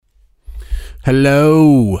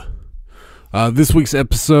Hello. This week's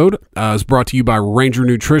episode is brought to you by Ranger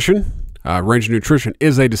Nutrition. Ranger Nutrition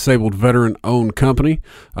is a disabled veteran-owned company.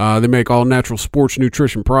 They make all-natural sports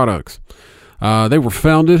nutrition products. They were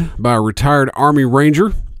founded by a retired Army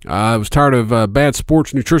Ranger. Was tired of bad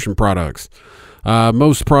sports nutrition products.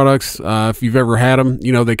 Most products, if you've ever had them,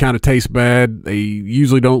 you know, they kind of taste bad. They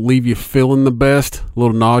usually don't leave you feeling the best, a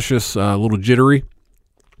little nauseous, a little jittery.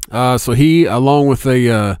 So he, along with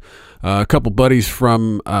a couple buddies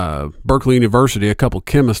from Berkeley University, a couple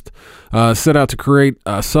chemists, set out to create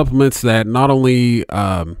supplements that not only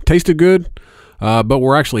tasted good, but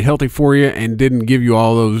were actually healthy for you and didn't give you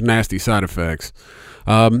all those nasty side effects.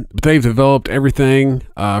 But they've developed everything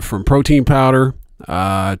from protein powder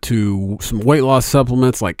to some weight loss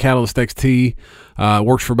supplements like Catalyst XT.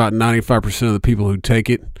 Works for about 95% of the people who take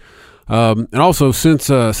it. And also, since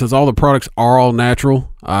all the products are all natural,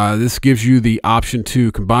 this gives you the option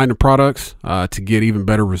to combine the products to get even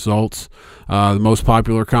better results. The most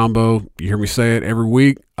popular combo, you hear me say it every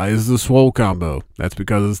week, is the Swole combo. That's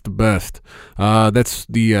because it's the best. That's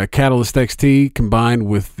the Catalyst XT combined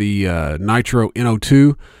with the Nitro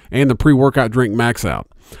NO2 and the pre-workout drink Max Out.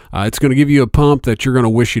 It's going to give you a pump that you're going to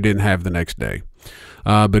wish you didn't have the next day.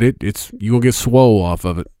 But you will get swole off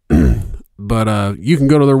of it. But you can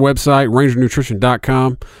go to their website,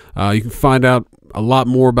 rangernutrition.com. You can find out a lot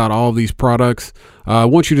more about all of these products.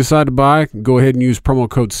 Once you decide to buy, go ahead and use promo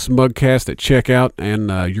code SMUGCAST at checkout, and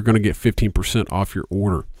you're going to get 15% off your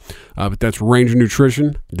order. But that's Ranger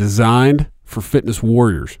Nutrition, designed for fitness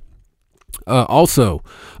warriors. Also,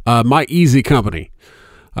 My Easy Company.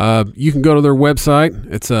 You can go to their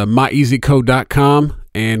website. It's myeasyco.com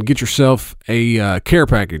and get yourself a care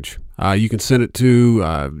package. You can send it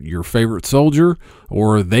to your favorite soldier,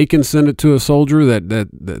 or they can send it to a soldier that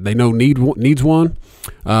they know needs one,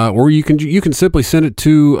 or you can simply send it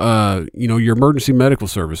to your emergency medical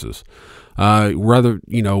services, rather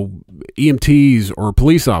EMTs or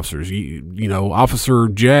police officers. Officer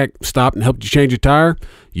Jack stopped and helped you change a tire.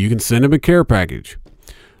 You can send him a care package,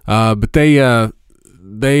 but they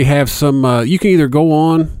have some. You can either go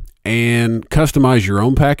on and customize your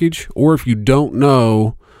own package, or if you don't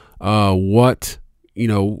know what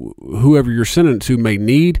whoever you're sending it to may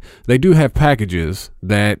need, they do have packages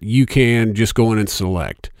that you can just go in and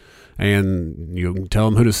select, and you can tell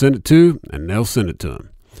them who to send it to, and they'll send it to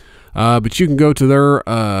them. But you can go to their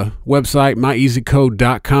website,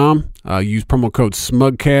 myeasyco.com, use promo code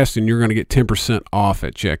SMUGCAST, and you're going to get 10% off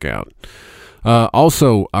at checkout.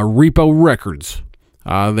 Also, Repo Records.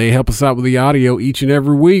 They help us out with the audio each and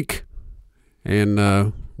every week,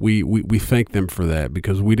 and we thank them for that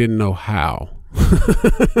because we didn't know how. But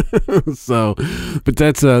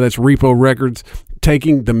that's Repo Records,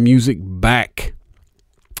 taking the music back.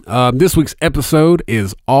 This week's episode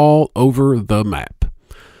is all over the map.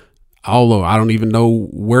 Although I don't even know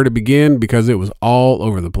where to begin because it was all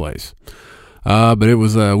over the place. But it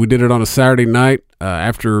was we did it on a Saturday night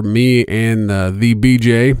after me and the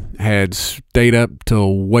BJ had stayed up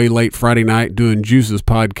till way late Friday night doing Juice's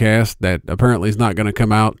podcast that apparently is not going to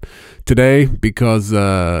come out today because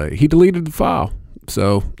he deleted the file.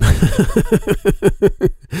 So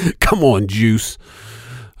come on, Juice.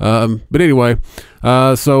 But anyway,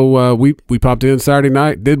 so we popped in Saturday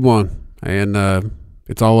night, did one, and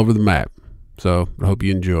it's all over the map. So I hope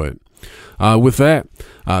you enjoy it. With that,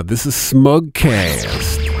 this is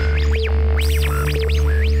SMUGCAST.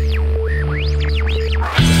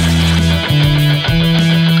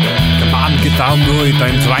 Come on, get down to it.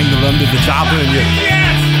 I'm trying to run to the chopper and you...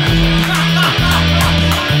 Yes!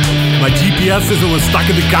 My GPS system was stuck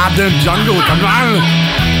in the goddamn jungle. Come on!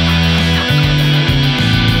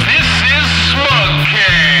 This is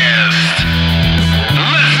SMUGCAST.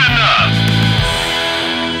 Listen up.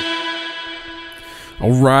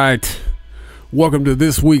 All right. Welcome to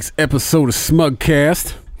this week's episode of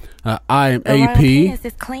SMUGCAST. I am The AP. royal penis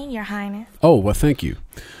is clean, Your Highness. Oh, well, thank you.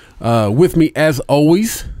 With me, as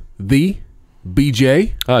always, the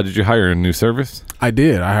BJ. Did you hire a new service? I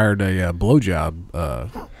did. I hired a blowjob,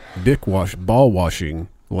 ball washing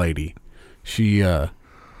lady. She, The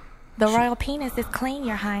royal penis is clean,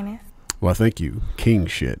 Your Highness. well, thank you. King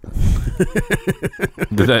shit.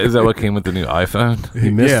 Is that what came with the new iPhone?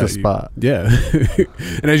 He missed the spot. Yeah.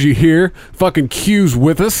 And as you hear, fucking Q's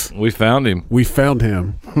with us. We found him. We found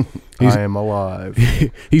him. I am alive.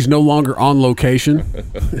 He's no longer on location.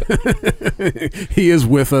 He is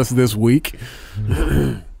with us this week.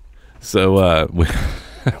 So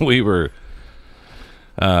we were.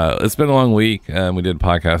 It's been a long week. We did a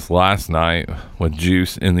podcast last night with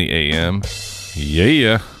Juice in the AM.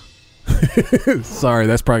 Yeah. Sorry,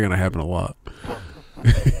 that's probably going to happen a lot.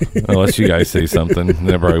 Unless you guys say something,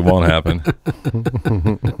 that probably won't happen.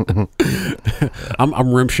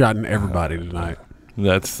 I'm rim shotting everybody tonight.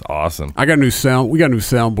 That's awesome. I got a new sound. We got a new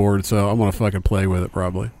soundboard, so I'm gonna fucking play with it.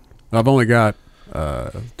 Probably. I've only got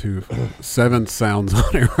 7 sounds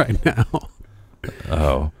on it right now.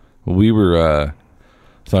 Oh, we were.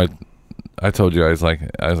 So I told you I was like,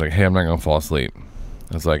 hey, I'm not gonna fall asleep.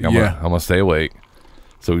 I was like, I'm gonna stay awake.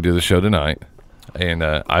 So we did the show tonight, and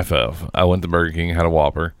I fell. I went to Burger King, had a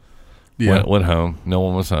Whopper. Yeah. Went home. No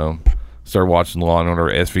one was home. Started watching Law and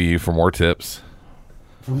Order SVU for more tips.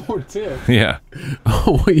 For more tips. Yeah.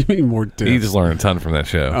 Oh, what do you mean more tips? You just learned a ton from that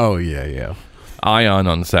show. Oh yeah. Ion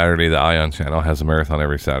on Saturday. The Ion channel has a marathon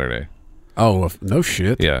every Saturday. Oh no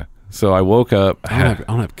shit. Yeah. So I woke up. I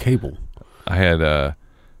don't have cable. I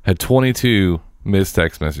had 22 missed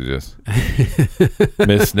text messages.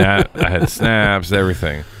 Missed snap. I had snaps,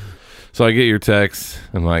 everything. So I get your text.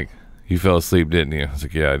 I'm like, you fell asleep, didn't you? I was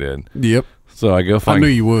like, yeah, I did. Yep. So I go find. I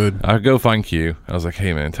knew you would. I go find Q. I was like,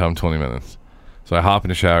 hey man, tell him 20 minutes. So I hop in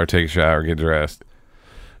the shower, take a shower, get dressed,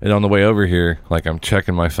 and on the way over here, like I'm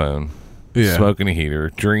checking my phone, smoking a heater,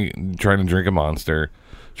 trying to drink a Monster,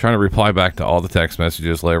 trying to reply back to all the text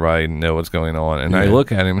messages, let everybody know what's going on. And I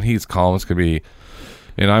look at him, and he's calm as could be.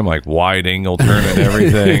 And I'm like wide angle turning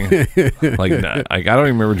everything. like I don't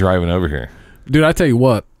even remember driving over here. Dude, I tell you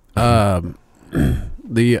what,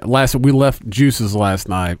 we left Juice's last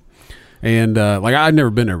night, and like I'd never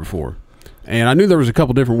been there before, and I knew there was a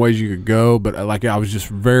couple different ways you could go, but like I was just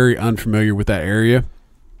very unfamiliar with that area,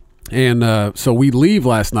 and so we leave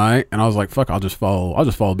last night, and I was like, fuck, I'll just follow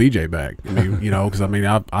BJ back. I mean, because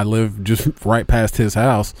I live just right past his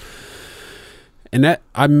house. And that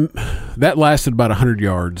lasted about 100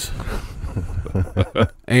 yards.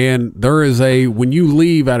 And there is when you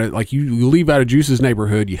leave out of you leave out of Juice's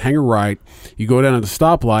neighborhood, you hang a right, you go down to the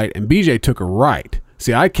stoplight, and BJ took a right.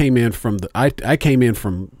 See, I came in from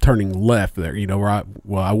turning left there, where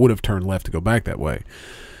I would have turned left to go back that way.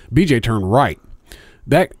 BJ turned right.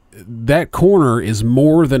 That corner is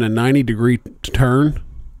more than a 90-degree turn.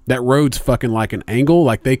 That road's fucking like an angle,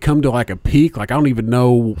 like they come to like a peak, like I don't even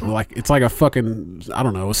know, like it's like a fucking, I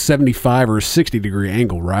don't know, a 75 or a 60-degree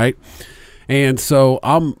angle, right? And so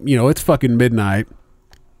it's fucking midnight,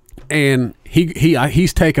 and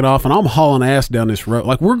he's taking off, and I'm hauling ass down this road,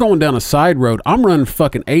 like we're going down a side road. I'm running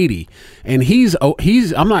fucking 80, and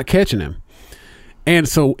I'm not catching him. And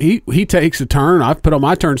so he takes a turn. I've put on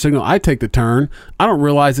my turn signal. I take the turn. I don't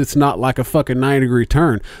realize it's not like a fucking 90-degree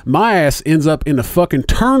turn. My ass ends up in the fucking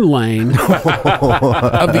turn lane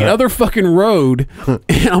of the other fucking road.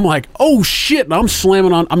 And I'm like, oh shit. And I'm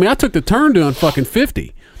slamming on. I mean, I took the turn doing fucking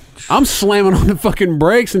 50. I'm slamming on the fucking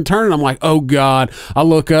brakes and turning. I'm like, oh God. I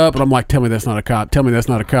look up and I'm like, tell me that's not a cop. Tell me that's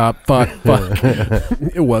not a cop. Fuck.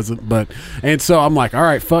 It wasn't. And so I'm like, all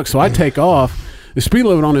right, fuck. So I take off. The speed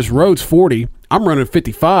limit on this road's 40. I'm running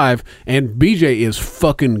 55, and BJ is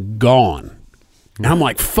fucking gone. And I'm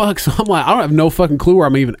like, fuck. So I'm like, I don't have no fucking clue where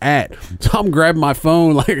I'm even at. So I'm grabbing my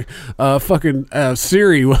phone like fucking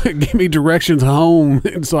Siri, give me directions home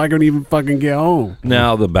so I can even fucking get home.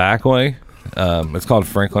 Now, the back way, it's called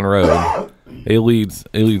Franklin Road. It leads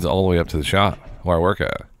all the way up to the shop where I work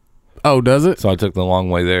at. Oh, does it? So I took the long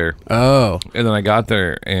way there. Oh. And then I got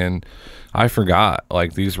there, and I forgot,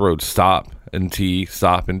 like, these roads stop and T,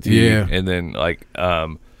 yeah. And then like I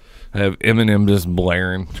have Eminem just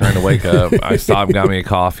blaring, trying to wake up. I stopped, got me a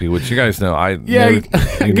coffee, which you guys know I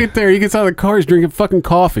get there, he gets out of the car, he's drinking fucking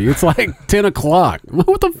coffee. It's like 10 o'clock.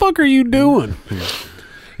 What the fuck are you doing?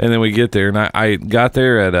 And then we get there, and I got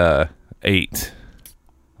there at 8.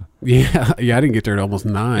 Yeah, I didn't get there at almost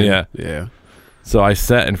 9. Yeah. So I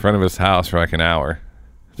sat in front of his house for like an hour.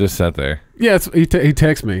 Just sat there. Yeah, he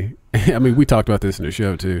texted me. I mean, we talked about this in the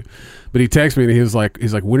show too, but he texted me and he's like,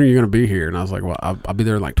 when are you going to be here? And I was like, well, I'll be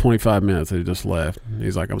there in like 25 minutes. And he just left.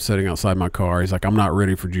 He's like, I'm sitting outside my car. He's like, I'm not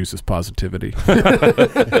ready for Juice's positivity.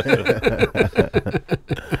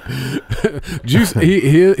 Juice,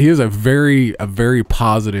 he is a very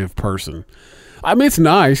positive person. I mean, it's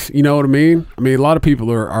nice, you know what I mean? I mean, a lot of people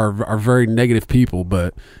are very negative people,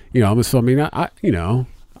 but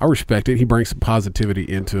I respect it. He brings some positivity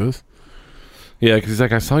into us. Yeah, because he's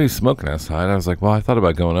like, I saw you smoking outside. I was like, well, I thought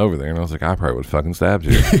about going over there, and I was like, I probably would have fucking stabbed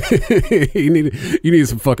you. You need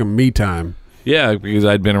some fucking me time. Yeah, because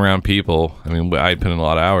I'd been around people. I mean, I'd put in a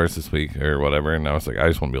lot of hours this week or whatever, and I was like, I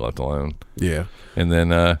just want to be left alone. Yeah. And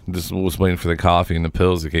then just was waiting for the coffee and the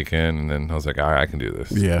pills to kick in, and then I was like, all right, I can do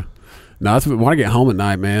this. Yeah. No, that's when I get home at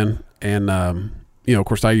night, man, and of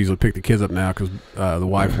course, I usually pick the kids up now because the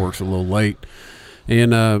wife works a little late.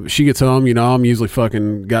 And she gets home, I'm usually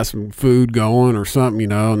fucking got some food going or something,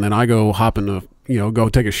 and then I go hop in the, go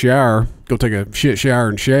take a shower, go take a shit shower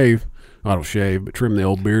and shave. I don't shave, but trim the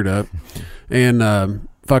old beard up. And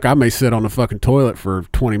I may sit on the fucking toilet for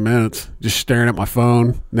 20 minutes just staring at my phone.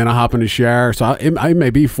 And then I hop in the shower. So I may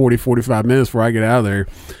be 40, 45 minutes before I get out of there.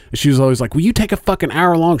 And she was always like, will you take a fucking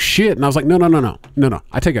hour-long shit? And I was like, no.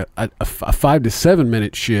 I take a 5 to 7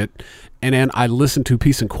 minute shit, and then I listen to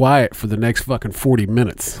peace and quiet for the next fucking 40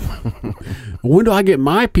 minutes. When do I get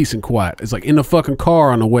my peace and quiet? It's like in the fucking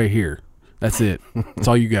car on the way here. That's it. That's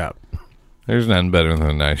all you got. There's nothing better than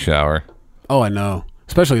a nice shower. Oh, I know.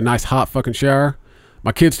 Especially a nice hot fucking shower.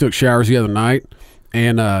 My kids took showers the other night,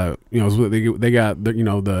 and they got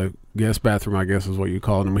the guest bathroom, I guess is what you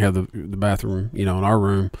call it. And we have the bathroom, in our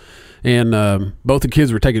room, and both the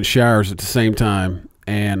kids were taking showers at the same time.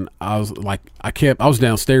 And I was like, I was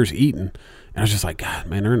downstairs eating, and I was just like, God,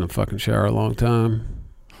 man, they're in the fucking shower a long time.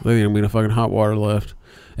 There didn't be no fucking hot water left,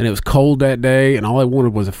 and it was cold that day, and all I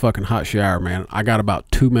wanted was a fucking hot shower, man. I got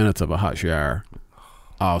about 2 minutes of a hot shower.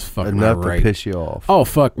 I was fucking enough irate. to piss you off. Oh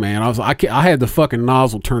fuck, man! I had the fucking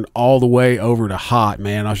nozzle turned all the way over to hot,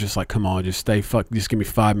 man. I was just like, come on, just give me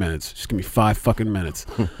 5 minutes. Just give me 5 fucking minutes.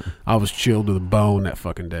 I was chilled to the bone that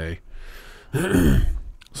fucking day.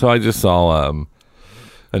 So I just saw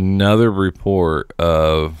another report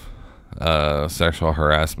of sexual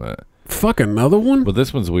harassment. Fuck, another one? But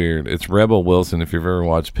this one's weird. It's Rebel Wilson. If you've ever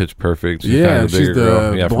watched Pitch Perfect, she's yeah, kind of the bigger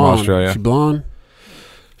girl. Yeah, blonde. from Australia. She's blonde.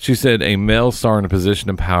 She said, a male star in a position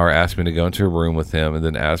of power asked me to go into a room with him and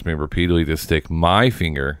then asked me repeatedly to stick my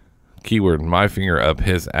finger, keyword, my finger up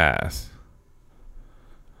his ass.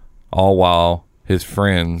 All while his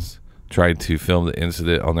friends tried to film the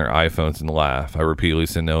incident on their iPhones and laugh. I repeatedly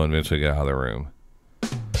said no and eventually got out of the room.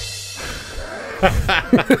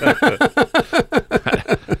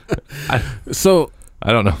 So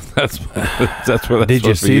I don't know if that's where that's. Did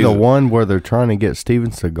you supposed to be see the used. one where they're trying to get Steven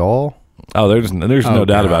Seagal Oh, there's no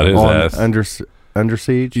doubt about his on ass. Under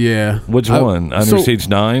Siege? yeah, Which one? Under Siege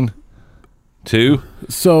 9? 2?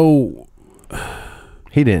 So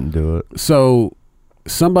He didn't do it. So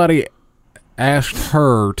somebody asked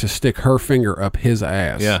her to stick her finger up his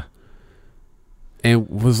ass. Yeah. And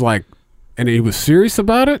was like, and he was serious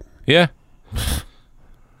about it? Yeah.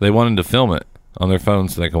 They wanted to film it on their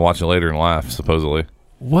phones so they can watch it later and laugh, supposedly.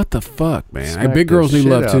 What the fuck, man? Hey, Smack big the girls need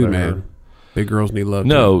shit love out too, of man. her. Big girls need love too.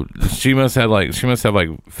 No, she must have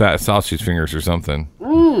fat sausage fingers or something.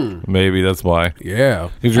 Maybe that's why. Yeah.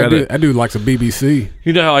 You'd I do like some BBC.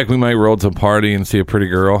 You know how like we might roll to a party and see a pretty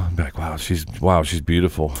girl and be like, wow, she's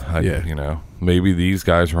beautiful. Yeah. You know, maybe these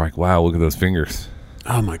guys are like, wow, look at those fingers.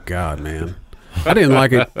 Oh my God, man. I didn't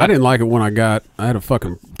like it. I didn't like it when I had a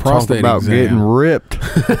fucking prostate Talk about exam. getting ripped.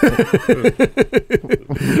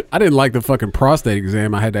 I didn't like the fucking prostate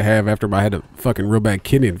exam I had to have after I had a fucking real bad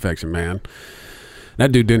kidney infection, man.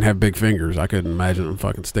 That dude didn't have big fingers. I couldn't imagine him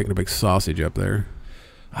fucking sticking a big sausage up there.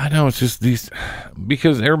 I know, it's just these,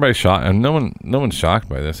 because everybody's shocked, and no one's shocked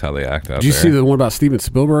by this, how they act out there. Did you see the one about Steven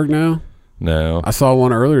Spielberg now? No. I saw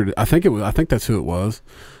one earlier. I think that's who it was.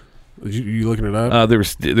 You looking it up? There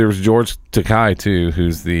was George Takei too,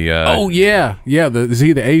 who's the oh yeah. Is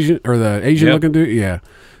he the Asian or the Asian Yep. looking dude? Yeah,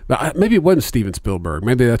 but maybe it wasn't Steven Spielberg.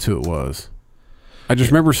 Maybe that's who it was. I just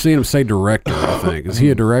remember seeing him say director. I think is he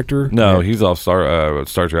a director? No, he's off Star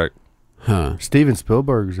Trek. Huh? Steven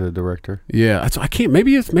Spielberg's a director. Yeah, I can't.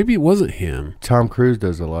 Maybe it wasn't him. Tom Cruise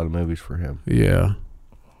does a lot of movies for him. Yeah.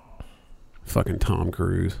 Fucking Tom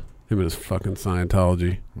Cruise. Him and his fucking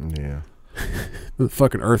Scientology. Yeah. The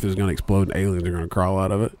fucking Earth is going to explode and aliens are going to crawl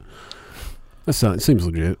out of it. It seems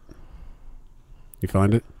legit. You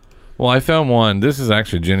find it? Well, I found one. This is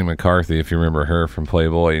actually Jenny McCarthy, if you remember her from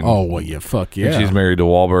Playboy. And, Oh, well, yeah, fuck yeah. and she's married to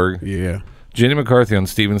Wahlberg. Yeah. Jenny McCarthy on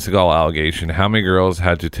Steven Seagal allegation. How many girls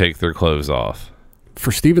had to take their clothes off?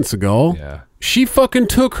 For Steven Seagal? Yeah. She fucking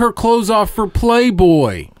took her clothes off for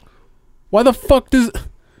Playboy. Why the fuck does...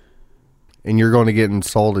 And you're going to get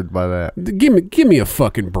insulted by that. Give me a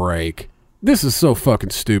fucking break. This is so fucking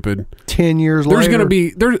stupid. 10 years There's later.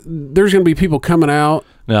 there's gonna be people coming out.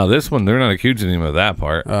 Now, this one, they're not accusing him of that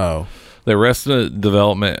part. Oh. The Arrested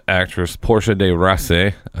Development actress Portia de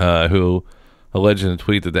Rossi, who alleged in a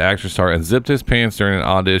tweet that the action star unzipped his pants during an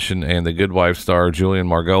audition, and the Good Wife star Julian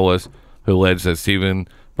Margolis, who alleged that Steven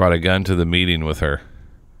brought a gun to the meeting with her.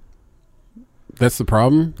 That's the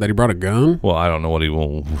problem? That he brought a gun? Well, I don't know what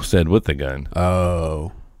he said with the gun.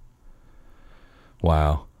 Oh.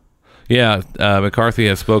 Wow. Yeah, McCarthy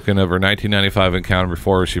has spoken of her 1995 encounter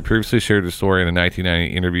before. She previously shared the story in a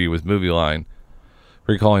 1990 interview with Movie Line,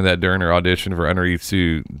 recalling that during her audition for Under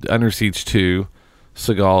Siege 2,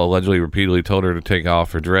 Seagal allegedly repeatedly told her to take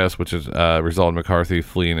off her dress, which has resulted in McCarthy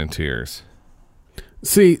fleeing in tears.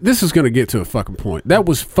 See, this is going to get to a fucking point. That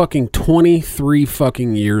was fucking 23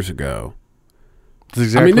 fucking years ago.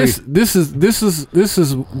 Exactly. I mean, this is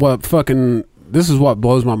what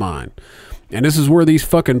blows my mind, and this is where these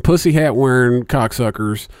fucking pussy hat wearing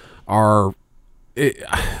cocksuckers are.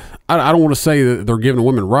 I don't want to say that they're giving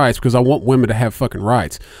women rights because I want women to have fucking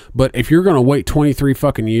rights. But if you're going to wait 23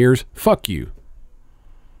 fucking years, fuck you.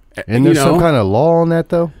 And there's some kind of law on that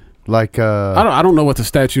though. Like I don't know what the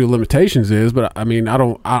statute of limitations is, but I mean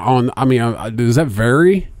does that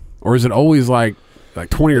vary, or is it always like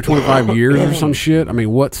 20 or 25 years or some shit? I mean,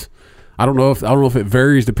 I don't know if it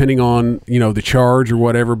varies depending on the charge or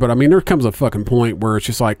whatever. But I mean, there comes a fucking point where it's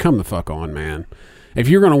just like, come the fuck on, man. If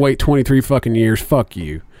you're gonna wait 23 fucking years, fuck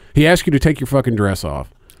you. He asked you to take your fucking dress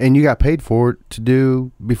off, and you got paid for it to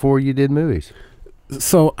do before you did movies.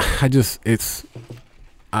 So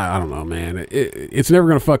I don't know, man. It's never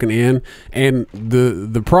going to fucking end. And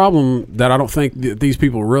the problem that I don't think these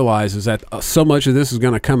people realize is that so much of this is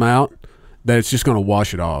going to come out that it's just going to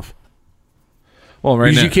wash it off. Well,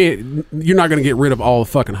 right now, you're not going to get rid of all of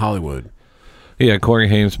fucking Hollywood. Yeah, Corey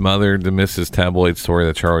Haim's mother dismissed his tabloid story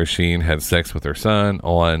that Charlie Sheen had sex with her son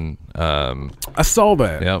on. I saw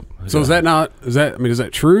that. Yep. So is that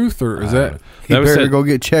truth or is that? He better go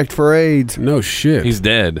get checked for AIDS. No shit. He's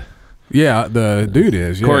dead. Yeah, the dude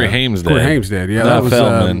is. Yeah. Corey Haim's dead. Corey Haim's dead. Yeah, Not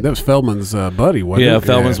Feldman. That was Feldman's buddy, wasn't it? Yeah,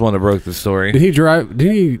 Feldman's one that broke the story. Did he drug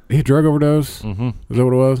overdose? Mm-hmm. Is that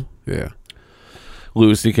what it was? Yeah.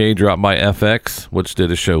 Louis C.K. dropped by FX, which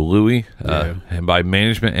did a show Louis, and by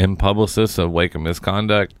management and publicists of Wake of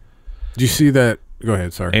Misconduct. Did you see that? Go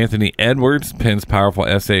ahead, sorry. Anthony Edwards pens powerful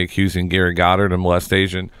essay accusing Gary Goddard of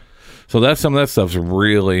molestation. So some of that stuff's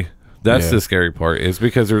really, that's the scary part, is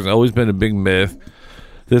because there's always been a big myth.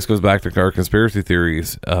 This goes back to our conspiracy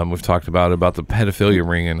theories we've talked about the pedophilia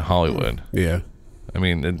ring in Hollywood. Yeah. I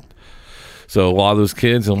mean, so a lot of those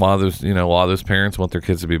kids and a lot of those parents want their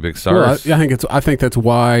kids to be big stars. Well, I think that's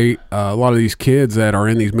why a lot of these kids that are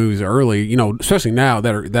in these movies early, especially now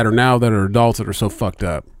that are adults that are so fucked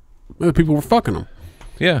up, people were fucking them.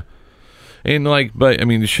 Yeah, and but I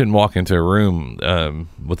mean, you shouldn't walk into a room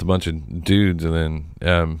with a bunch of dudes and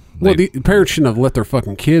then. The parents shouldn't have let their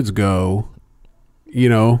fucking kids go,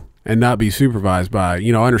 and not be supervised by.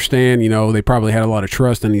 I understand. They probably had a lot of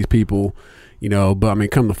trust in these people. But I mean,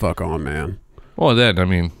 come the fuck on, man. Well,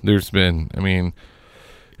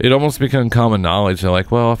 it almost become common knowledge that,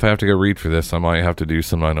 well, if I have to go read for this, I might have to do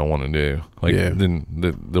something I don't want to do. Then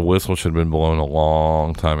the whistle should have been blown a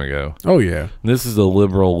long time ago. Oh, yeah. This is the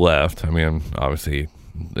liberal left. I mean, obviously,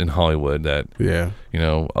 in Hollywood that,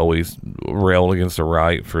 always railed against the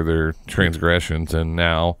right for their transgressions, and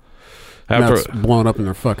now it's blown up in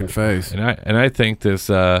their fucking face. And I think this...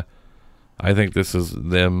 I think this is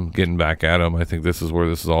them getting back at them. I think this is where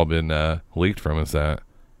this has all been leaked from. Is that?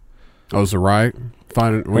 Oh, it's the right? Is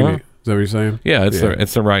that what you're saying? Yeah,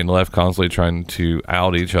 it's the right and left constantly trying to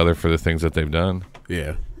out each other for the things that they've done.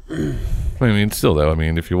 Yeah. I mean, still though. I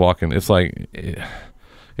mean, if you walk in, it's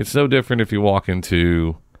it's no different if you walk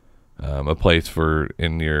into a place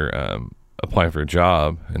you're applying for a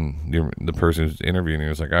job and the person who's interviewing you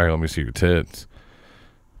is like, all right, let me see your tits.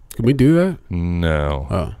 Can we do that? No.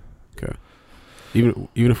 Oh. Okay. Even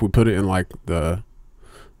if we put it in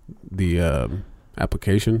the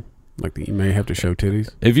application, you may have to show titties.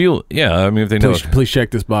 If they know, please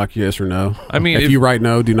check this box, yes or no. I mean, if you write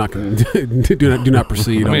no, do not do not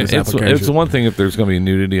proceed on this application. It's one thing if there's going to be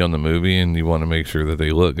nudity on the movie and you want to make sure that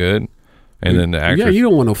they look good, and then the actress. Yeah, you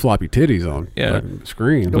don't want no floppy titties on the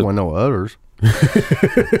screen. You don't want no udders.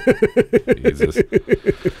 Jesus.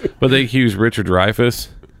 But they accused Richard Dreyfuss.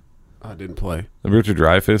 I didn't play. Richard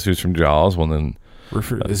Dreyfuss, who's from Jaws.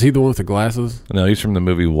 Is he the one with the glasses? No, he's from the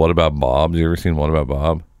movie What About Bob. Have you ever seen What About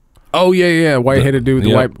Bob? Oh yeah, white-headed dude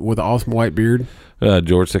with the awesome white beard.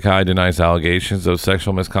 George Takei denies allegations of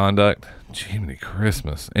sexual misconduct. Jiminy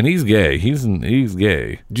Christmas, and he's gay. He's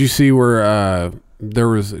gay. Did you see where there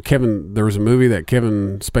was a movie that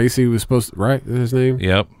Kevin Spacey was supposed to, right? Is his name?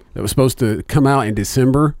 Yep. It was supposed to come out in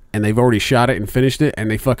December, and they've already shot it and finished it,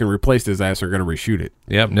 and they fucking replaced his ass. They're going to reshoot it.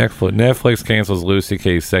 Yep. Netflix cancels Louis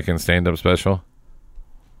C.K.'s second stand-up special.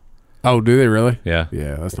 Oh, do they really? Yeah.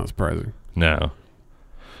 Yeah, that's not surprising. No,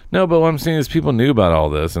 but what I'm saying is people knew about all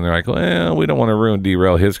this, and they're like, well, we don't want to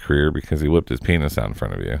derail his career because he whipped his penis out in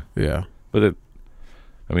front of you. Yeah. But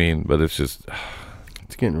it's just...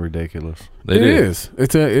 It's getting ridiculous. It is.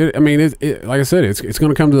 Like I said, it's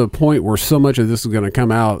going to come to the point where so much of this is going to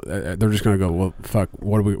come out. They're just going to go, well, fuck.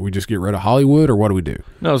 What do we just get rid of Hollywood, or what do we do?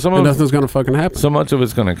 No, nothing's going to fucking happen. So much of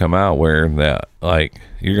it's going to come out where that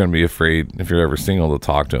you're going to be afraid if you're ever single to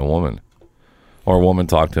talk to a woman. or a woman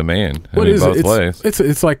talk to a man. What is both it? ways.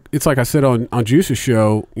 It's like I said on Juice's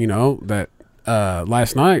show, that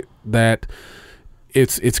last night, that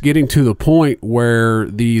it's getting to the point where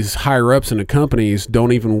these higher ups in the companies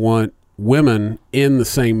don't even want women in the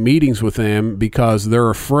same meetings with them because they're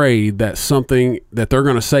afraid that they're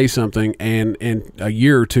going to say something, and in a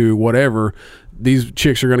year or two, whatever, these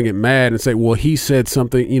chicks are going to get mad and say, well, he said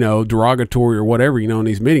something, derogatory or whatever, in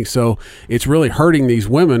these meetings. So it's really hurting these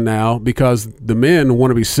women now because the men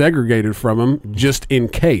want to be segregated from them just in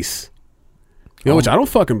case. Which I don't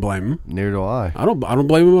fucking blame them. Neither do I. I don't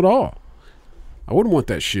blame them at all. I wouldn't want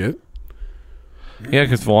that shit. Yeah,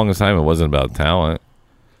 because for the longest time, it wasn't about talent.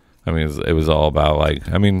 I mean, it was all about,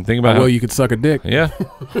 think about well, you could suck a dick. Yeah.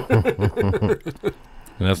 And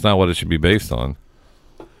that's not what it should be based on.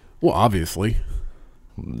 Well, obviously.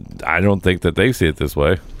 I don't think that they see it this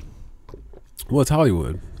way. Well, it's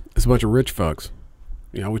Hollywood. It's a bunch of rich fucks.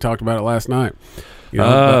 We talked about it last night.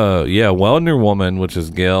 Yeah, Wonder Woman, which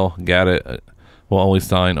is Gail Gadot, will only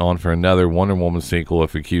sign on for another Wonder Woman sequel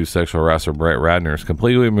if accused sexual harasser Brett Ratner is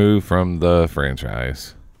completely removed from the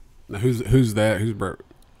franchise. Now, who's that? Who's Brett?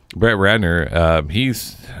 Brett Ratner,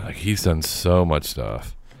 he's done so much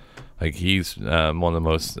stuff. He's one of the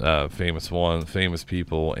most famous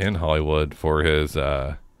people in Hollywood for his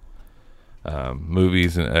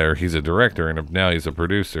movies, or he's a director, and now he's a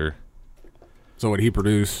producer. So would he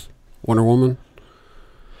produce Wonder Woman?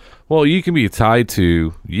 Well, you can be tied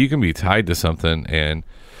to something, and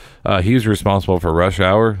he's responsible for Rush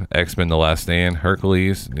Hour, X-Men: The Last Stand,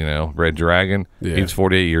 Hercules, Red Dragon. Yeah. He's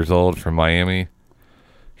 48 years old, from Miami.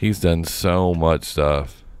 He's done so much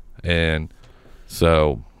stuff, and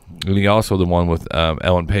he also the one with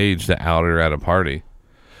Ellen Page that outed her at a party.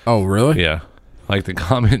 Oh, really? Yeah, the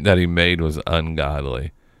comment that he made was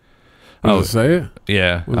ungodly. Does it say it?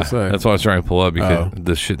 Yeah, What did it say? That's what I was trying to pull up because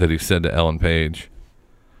the shit that he said to Ellen Page.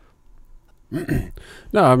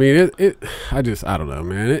 No, I mean I don't know,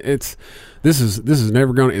 man. This is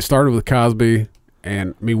never going to. It started with Cosby,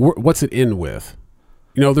 and I mean, what's it end with?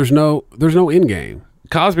 There's no end game.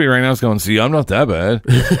 Cosby right now is going, see, I'm not that bad.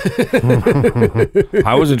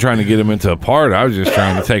 I wasn't trying to get him into a part. I was just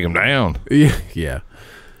trying to take him down. Yeah.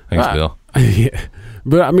 Thanks, Bill. Yeah,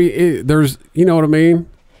 but I mean, there's, what I mean.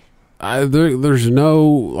 There's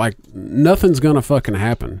no nothing's gonna fucking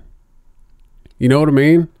happen. You know what I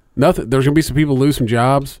mean? Nothing. There's gonna be some people lose some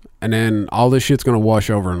jobs, and then all this shit's gonna wash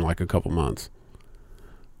over in a couple months.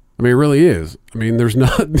 I mean, it really is. I mean, there's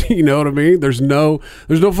not. You know what I mean? There's no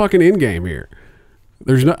fucking end game here.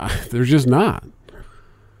 There's just not.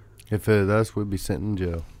 If it us, we'd be sent in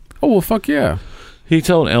jail. Oh well, fuck yeah. He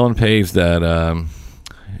told Ellen Page that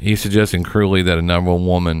he's suggesting cruelly that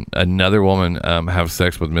another woman have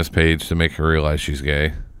sex with Miss Page to make her realize she's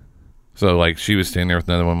gay. So she was standing there with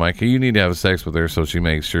another one, hey, you need to have sex with her so she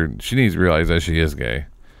makes sure she needs to realize that she is gay.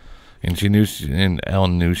 And and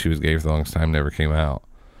Ellen knew she was gay for the longest time, never came out.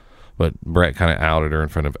 But Brett kind of outed her in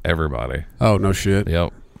front of everybody. Oh no shit.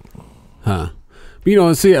 Yep. Huh.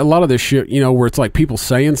 But, see, a lot of this shit, where it's people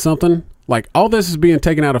saying something, all this is being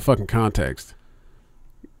taken out of fucking context.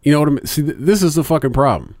 You know what I mean? See, this is the fucking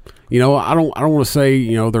problem. I don't want to say,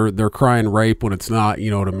 they're crying rape when it's not,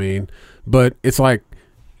 you know what I mean? But it's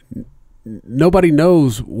nobody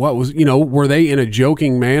knows what was, were they in a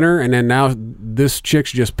joking manner, and then now this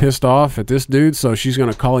chick's just pissed off at this dude, so she's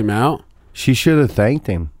going to call him out? She should have thanked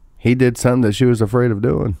him. He did something that she was afraid of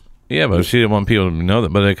doing. Yeah, but she didn't want people to know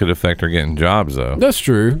that. But it could affect her getting jobs, though. That's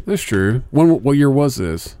true. What year was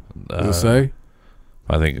this? Does it say?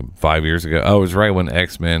 I think 5 years ago. Oh, it was right when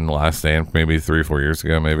X-Men Last Stand, maybe 3 or 4 years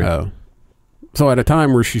ago, maybe. Oh. So at a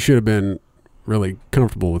time where she should have been really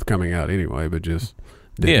comfortable with coming out anyway, but just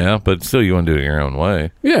didn't. Yeah, but still you want to do it your own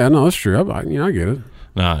way. Yeah, no, that's true. I get it.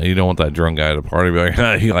 Nah, you don't want that drunk guy at a party to be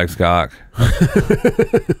like, he likes cock.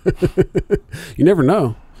 You never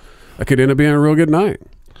know. That could end up being a real good night.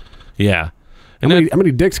 Yeah. How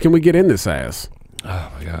many dicks can we get in this ass?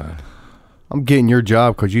 Oh, my God. I'm getting your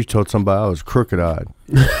job because you told somebody I was crooked-eyed.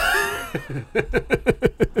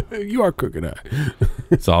 You are crooked-eyed.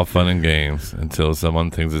 It's all fun and games until someone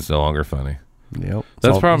thinks it's no longer funny. Yep.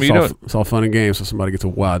 That's the problem. It's all fun and games so somebody gets a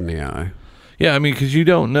wad in the eye. Yeah, I mean, because you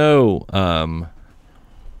don't know...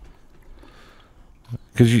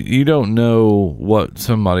 Because you don't know what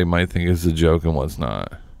somebody might think is a joke and what's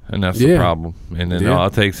not. And that's the problem. And then all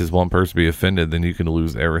it takes is one person to be offended, then you can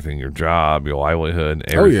lose everything, your job, your livelihood,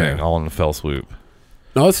 everything, all in a fell swoop.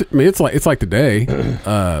 No, it's like today.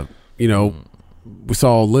 We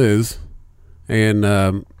saw Liz, and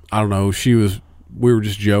I don't know, we were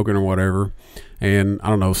just joking or whatever, and I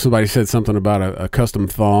don't know, somebody said something about a custom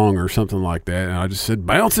thong or something like that, and I just said,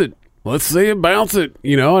 bounce it. let's see it, bounce it,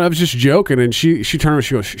 you know. And I was just joking, and she turned around,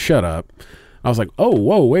 she goes, shut up. I was like, oh,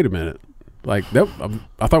 whoa, wait a minute. Like that,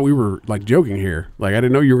 I thought we were like joking here. Like I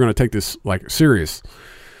didn't know you were going to take this like serious.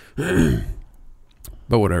 But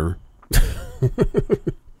whatever.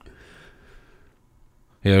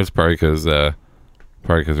 Yeah, it was probably because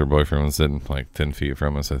her boyfriend was sitting like 10 feet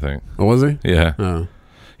from us, I think. Oh, was he? Yeah. Oh,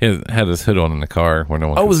 He had his hood on in the car where no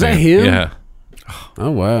one could was see that him. him? Yeah.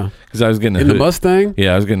 oh wow. Because I was getting In the Mustang?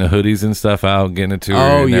 Yeah, I was getting the hoodies and stuff out, getting it to her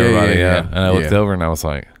Oh, and yeah, everybody. yeah. And I looked Yeah. over and I was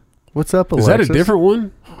like, What's up, Is Alexis? that a different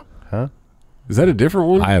one? Huh? Is that a different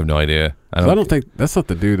one? I have no idea. 'Cause I don't think that's not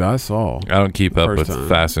the dude I saw. I don't keep up First with time.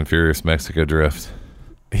 Fast and Furious Mexico Drift.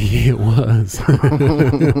 It was.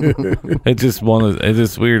 It's just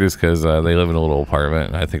weird is because they live in a little apartment,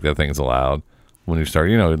 and I think that thing's allowed when you start.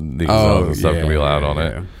 You know, these and stuff can be allowed on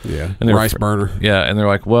it. Yeah, And they're rice burner. Yeah, and they're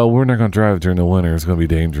like, "Well, we're not going to drive during the winter. It's going to be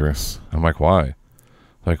dangerous." I'm like, "Why?"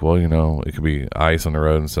 Like, well, you know, it could be ice on the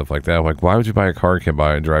road and stuff like that. I'm like, why would you buy a car you can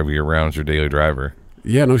buy and drive you around as your daily driver?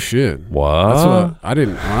 Yeah, no shit. What? That's what I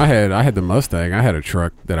didn't. When I had the Mustang. I had a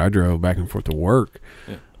truck that I drove back and forth to work,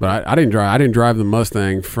 but I didn't drive. I didn't drive the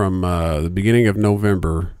Mustang from the beginning of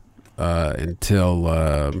November until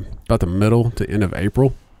about the middle to end of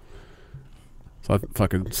April. So I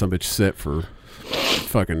fucking some bitch sit for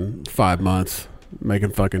fucking 5 months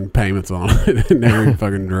making fucking payments on it and never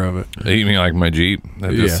fucking drove it. You mean like my Jeep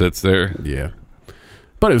that just sits there? Yeah,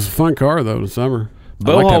 but it was a fun car though in the summer. I'd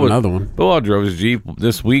Bo like to have Hall another one. Bo Hall drove his Jeep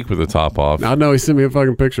this week with the top off. I know he sent me a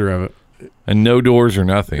fucking picture of it. And no doors or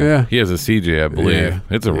nothing. Yeah. He has a CJ, I believe. Yeah.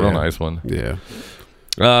 It's a real Yeah. nice one. Yeah.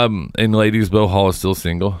 And ladies, Bo Hall is still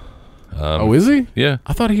single. Oh, is he? Yeah.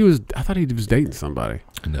 I thought he was dating somebody.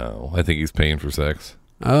 No, I think he's paying for sex.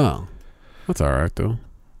 Oh, that's all right though.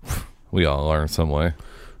 We all are in some way.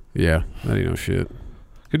 Yeah, that ain't no shit.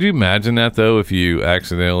 Could you imagine that though? If you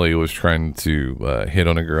accidentally was trying to hit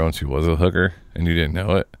on a girl and she was a hooker and you didn't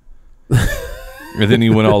know it, and then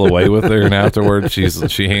you went all the way with her, and afterwards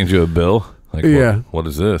she hands you a bill. Like, Yeah. what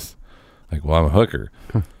is this? Like, well, I'm a hooker.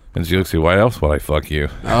 And she looks at you, why else would I fuck you?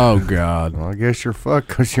 Oh God. Well, I guess you're fucked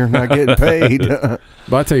because you're not getting paid. But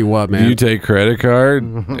I tell you what, Do man. you take credit card?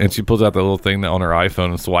 And she pulls out the little thing that on her iPhone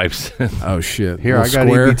and swipes. Oh shit. Here, I Little got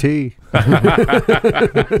square. EBT.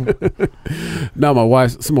 No, my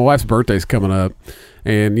wife's birthday's coming up,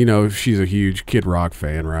 and you know she's a huge Kid Rock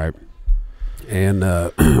fan, right? And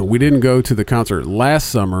we didn't go to the concert last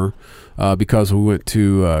summer because we went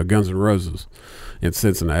to Guns N' Roses in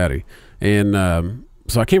Cincinnati, and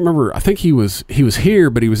so I can't remember. I think he was here,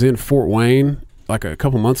 but he was in Fort Wayne like a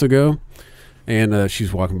couple months ago, and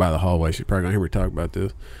she's walking by the hallway. She's probably gonna hear me talk about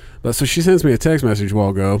this. But so she sends me a text message a while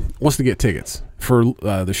ago. Wants to get tickets for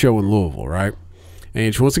the show in Louisville, right?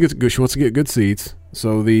 And she wants to get good seats.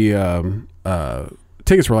 So the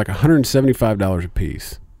tickets were like $175 a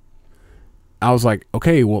piece. I was like,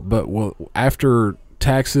 okay, well, after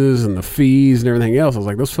taxes and the fees and everything else, I was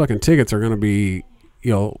like, those fucking tickets are going to be,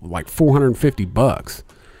 you know, like $450.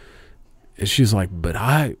 And she's like, but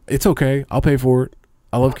it's okay. I'll pay for it.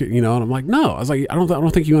 I love, you know, and I'm like, no. I was like, I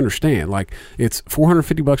don't think you understand. Like, it's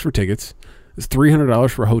 $450 for tickets. It's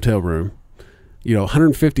 $300 for a hotel room. You know,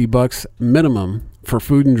 $150 minimum for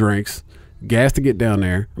food and drinks, gas to get down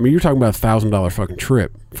there. I mean, you're talking about $1,000 fucking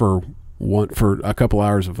trip for a couple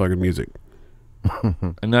hours of fucking music.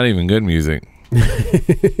 And not even good music.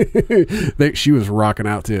 She was rocking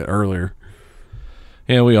out to it earlier.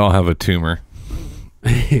 Yeah, we all have a tumor.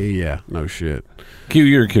 Yeah, no shit. Q,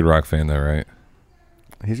 you're a Kid Rock fan though, right?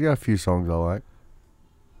 He's got a few songs I like.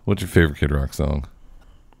 What's your favorite Kid Rock song?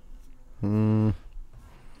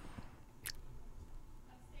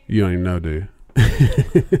 You don't even know, do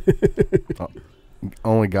you?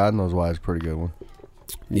 Only God Knows Why is a pretty good one.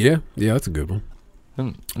 Yeah, that's a good one.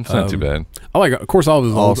 It's not too bad. I like, of course, all of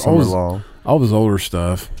his Summer Long. all of his older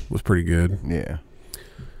stuff was pretty good. Yeah.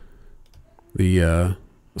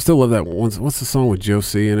 I still love that one. What's the song with Joe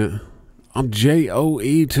C in it? I'm Joe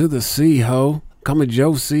to the C, ho. Call me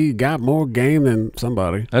Joe C. Got more game than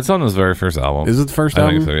somebody. That's on his very first album. Is it the first I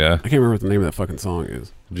album? think so, yeah. I can't remember what the name of that fucking song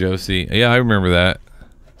is. Josie. Yeah, I remember that.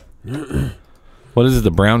 What is it?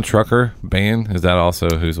 The Brown Trucker Band? Is that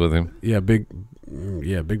also who's with him? Yeah, big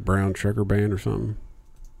brown trucker band or something.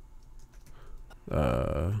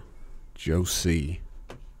 Joe C.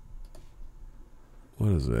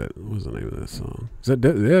 What is that? What's the name of that song? Is that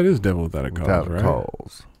yeah? It is Devil Without a Cause, Without right?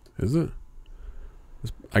 Cause. Is it?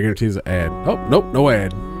 I guarantee it's an ad. Oh, nope, no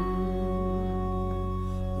ad. I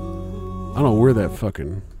don't know where that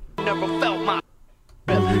fucking. Never felt my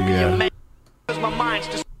Yeah. cause my mind's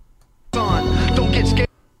just on. Don't get scared.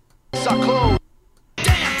 Suck close.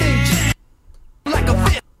 Damn thing like a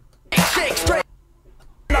fit.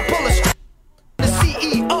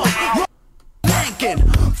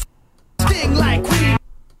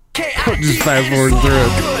 Just fast forward through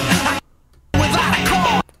it.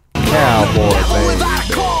 Cowboy, baby. Without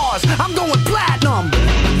cause, I'm going platinum.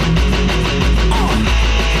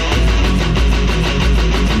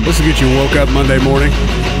 This will get you woke up Monday morning.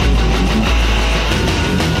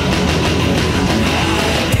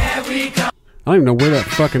 I don't even know where that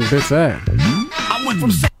fucking bit's at. I went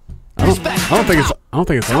from I don't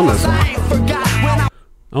think it's on this one. I ain't forgot when I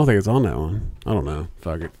I don't think it's on that one. I don't know.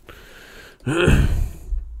 Fuck it.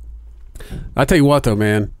 I tell you what though,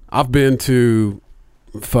 man. I've been to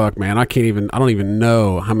fuck, man. I don't even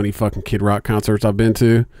know how many fucking Kid Rock concerts I've been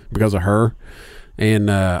to because of her. And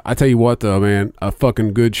I tell you what though, man, a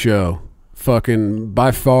fucking good show. Fucking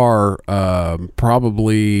by far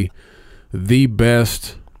probably the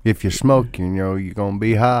best. If you're smoking, you're gonna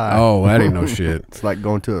be high. Oh, that ain't no shit. It's like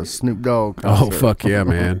going to a Snoop Dogg concert. Oh fuck yeah,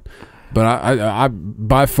 man! But I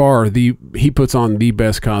by far he puts on the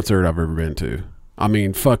best concert I've ever been to. I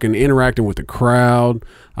mean, fucking interacting with the crowd.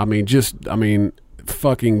 I mean,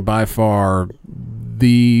 fucking by far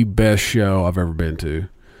the best show I've ever been to.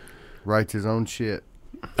 Writes his own shit.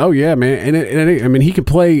 Oh yeah, man, and I mean he can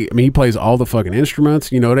play. I mean he plays all the fucking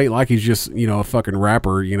instruments. You know, it ain't like he's just a fucking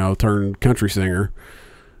rapper. Turned country singer.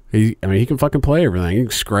 He can fucking play everything. He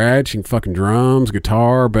can scratch, he can fucking drums,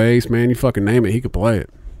 guitar, bass, man, you fucking name it, he could play it.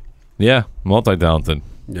 Yeah, multi-talented.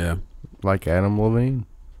 Yeah. Like Adam Levine.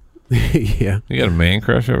 Yeah. You got a man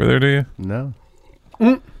crush over there, do you? No.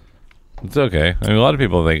 It's okay. I mean, a lot of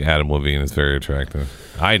people think Adam Levine is very attractive.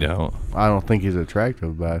 I don't. I don't think he's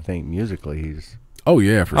attractive, but I think musically he's... Oh,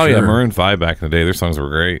 yeah, for sure. Oh, yeah, Maroon 5 back in the day, their songs were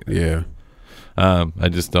great. Yeah. I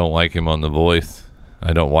just don't like him on The Voice.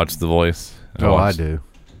 I don't watch The Voice. I do.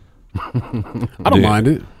 I don't mind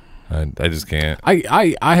it. I just can't.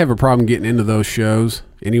 I have a problem getting into those shows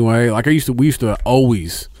anyway. Like we used to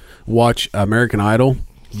always watch American Idol,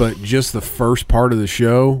 but just the first part of the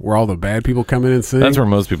show where all the bad people come in and sing. That's where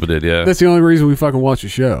most people did, yeah. That's the only reason we fucking watch the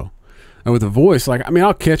show. And with The Voice, like, I mean,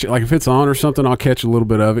 I'll catch it. Like, if it's on or something, I'll catch a little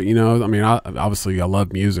bit of it, I mean, obviously, I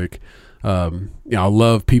love music. I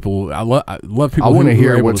love people. I love people. I want to who are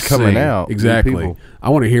hear able what's to coming sing. out. Exactly. I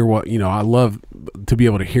want to hear what I love to be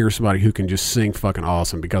able to hear somebody who can just sing fucking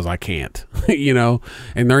awesome because I can't.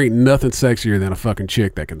 And there ain't nothing sexier than a fucking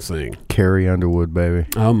chick that can sing. Carrie Underwood, baby.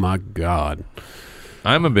 Oh my god.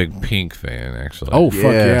 I'm a big Pink fan, actually. Oh fuck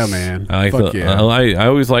Yes. yeah, man. Fuck yeah. I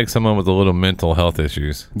always like someone with a little mental health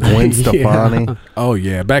issues. Gwen Stefani. Oh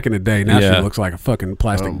yeah. Back in the day, now Yeah. she looks like a fucking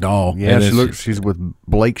plastic doll. Yeah, And she's with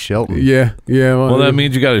Blake Shelton. Yeah. Yeah. Well, that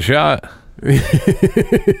means you got a shot.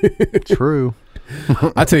 True.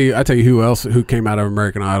 I tell you who came out of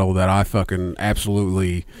American Idol that I fucking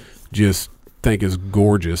absolutely just think is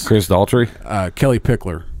gorgeous. Chris Daughtry? Kelly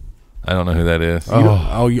Pickler. I don't know who that is. You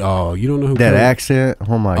don't know who That Kelly- accent.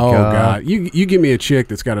 Oh my Oh god. god, you give me a chick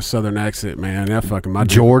that's got a southern accent, man. That fucking my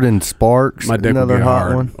Jordan Sparks. my dick would another get hot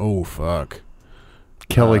hard. one. Oh fuck.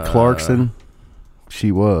 Kelly Clarkson.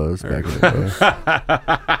 She was back in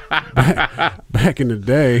the day. Back in the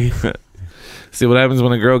day, See what happens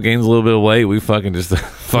when a girl gains a little bit of weight? We fucking just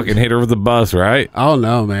fucking hit her with the bus, right? oh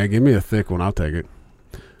no, man, give me a thick one. I'll take it.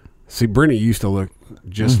 See, Brittany used to look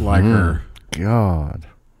just like her. God.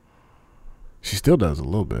 She still does a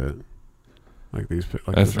little bit. Like these.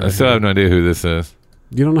 Like I this right still here. have no idea who this is.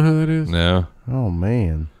 You don't know who that is? No. Oh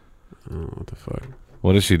man. Oh, what the fuck?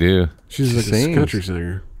 What does she do? She's She like a sings. country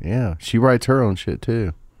singer. Yeah. She writes her own shit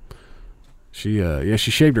too. She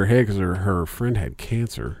she shaved her head because her friend had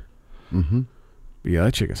cancer. Mm-hmm. Yeah,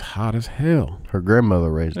 that chick is hot as hell. Her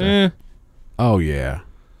grandmother raised her. Oh yeah,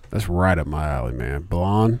 that's right up my alley, man.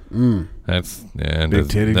 Blonde. That's yeah. Big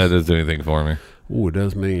titties. That doesn't do anything for me. Ooh, it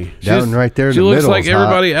does me. Down right there in She the looks middle. like is hot.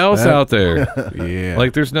 everybody else That- out there. Yeah.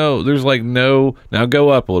 Like there's like no. Now go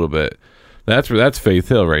up a little bit. That's Faith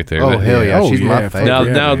Hill right there. Oh hell yeah. Oh, She's my yeah, favorite. Now,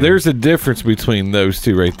 Yeah, now man. there's a difference between those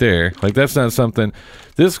two right there. Like that's not something.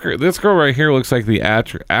 This girl right here looks like the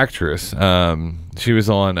actress. She was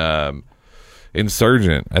on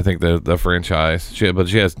Insurgent, I think the franchise. But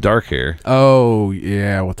she has dark hair. Oh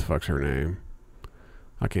yeah, what the fuck's her name?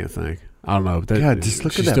 I can't think. I don't know. But God, just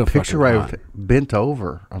look at she's that still picture fucking right hot. with it bent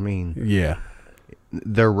over. I mean, Yeah.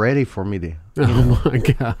 they're ready for me to. Oh my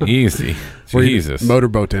god. Easy, Jesus.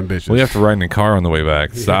 Motorboat them bitches. We have to ride in a car on the way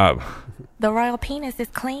back. Stop. The royal penis is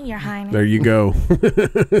clean, Your Highness. There you go.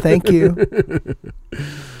 Thank you.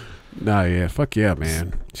 Nah, yeah, fuck yeah,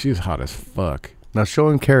 man. She's hot as fuck. Now show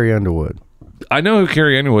him Carrie Underwood. I know who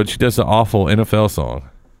Carrie Underwood. She does the awful NFL song.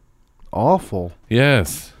 Awful.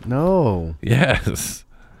 Yes, No. yes.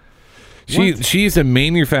 She's a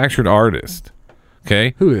manufactured artist.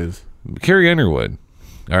 Okay, Who is? Carrie Underwood.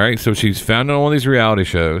 All right, so she's found on one of these reality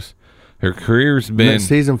shows, Her career's been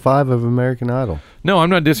season 5 of American Idol. No, I'm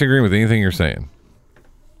not disagreeing with anything you're saying.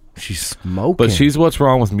 She's smoking. But she's what's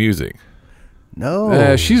wrong with music.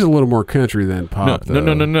 No. She's a little more country than pop.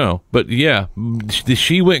 No. But yeah,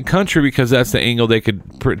 she went country because that's the angle they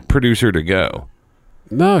could produce her to go.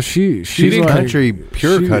 No, she's did like country,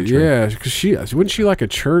 pure country. Yeah, because wasn't she like a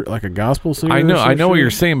church, like a gospel singer? I know what shit?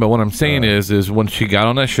 you're saying, but what I'm saying is when she got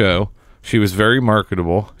on that show, she was very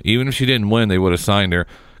marketable. Even if she didn't win, they would have signed her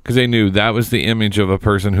because they knew that was the image of a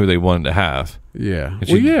person who they wanted to have. Yeah. And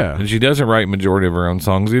and she doesn't write majority of her own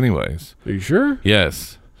songs, anyways. Are you sure?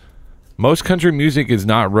 Yes. Most country music is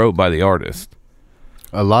not wrote by the artist.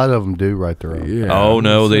 A lot of them do write their own. Yeah. Oh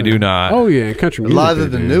no, they do not. Oh yeah, country A music. lot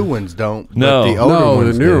of the do. new ones don't. No. But the older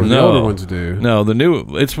ones do. the older ones do. No,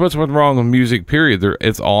 it's what's wrong with music. Period.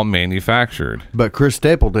 It's all manufactured. But Chris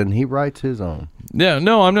Stapleton, he writes his own. Yeah,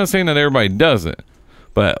 no, I'm not saying that everybody does it,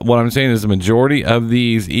 but what I'm saying is the majority of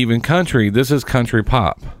these, even country, this is country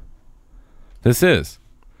pop. This is.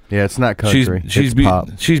 Yeah, it's not country. She's it's pop.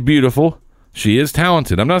 She's beautiful. She is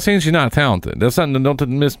talented. I'm not saying she's not talented. That's not. Don't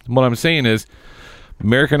miss. What I'm saying is,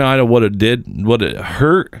 American Idol. What it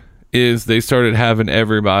hurt is they started having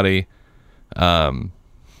everybody. They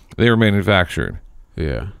were manufactured.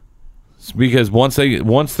 Yeah. It's because once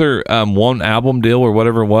their one album deal or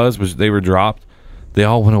whatever it was they were dropped, they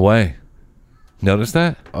all went away. Notice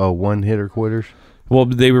that? Oh, one hitter quitters. Well,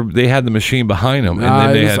 they had the machine behind them, and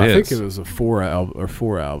then they had I hits. think it was a four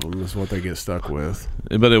album is what they get stuck with.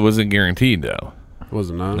 But it wasn't guaranteed, though. Was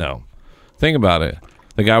it not? No. Think about it.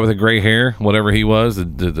 The guy with the gray hair, whatever he was,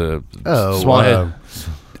 the small head.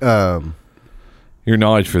 Your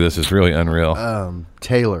knowledge for this is really unreal.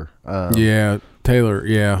 Taylor. Yeah, Taylor.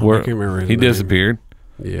 Yeah, I can't remember. He disappeared.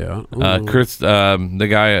 Yeah. Chris, the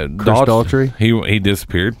guy at Chris Daughtry. He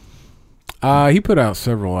disappeared. He put out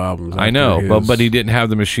several albums. I know, but he didn't have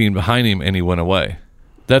the machine behind him, and he went away.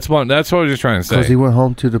 That's what I was just trying to say. Because he went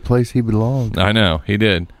home to the place he belonged. I know he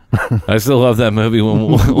did. I still love that movie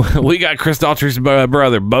when we got Chris Daughtry's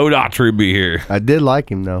brother, Bo Daughtry, be here. I did like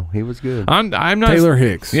him though; he was good. I'm not Taylor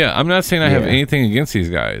Hicks. Yeah, I'm not saying I have anything against these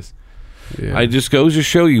guys. Yeah. I just goes to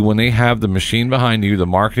show you when they have the machine behind you, the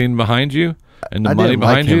marketing behind you, and the money didn't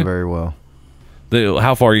behind like him you, very well.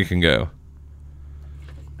 How far you can go.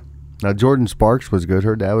 Now Jordan Sparks was good.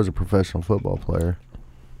 Her dad was a professional football player.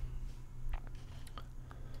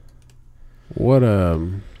 What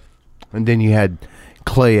And then you had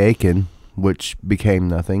Clay Aiken, which became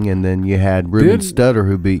nothing, and then you had Ruben Studdard,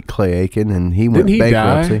 who beat Clay Aiken, and he went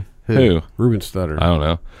bankruptcy. Die? Who? Ruben Studdard. I don't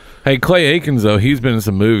know. Hey, Clay Aikens though, he's been in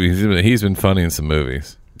some movies. He's been funny in some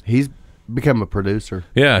movies. He's become a producer.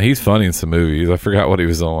 Yeah, he's funny in some movies. I forgot what he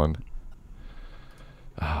was on.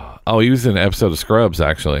 Oh, he was in an episode of Scrubs,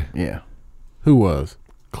 actually. Yeah. Who was?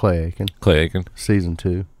 Clay Aiken. Clay Aiken. Season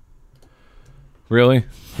 2. Really?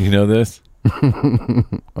 You know this?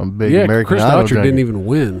 I'm a big Yeah, American Chris Idol Daughtry drinker. didn't even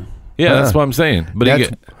win. Yeah, that's what I'm saying. But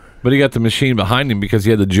he got the machine behind him because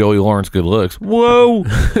he had the Joey Lawrence good looks. Whoa.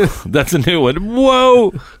 That's a new one.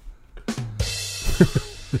 Whoa.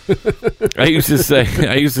 I used to say,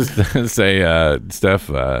 Steph,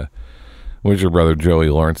 where's your brother Joey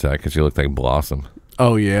Lawrence at? Because you look like Blossom.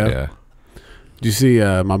 Oh yeah. Yeah. Did you see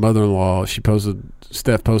my mother-in-law?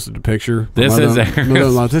 Steph posted a picture. This is Aaron's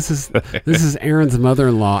mother-in-law. This is Aaron's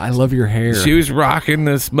mother-in-law. I love your hair. She was rocking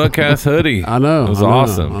this Smugcast hoodie. I know. It was I know,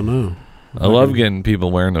 awesome. I know. I love getting people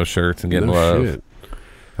wearing those shirts and getting No love. shit.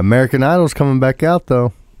 American Idol's coming back out,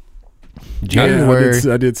 though. January.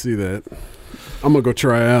 Yeah, I did see that. I'm going to go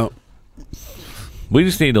try out. We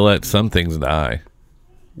just need to let some things die.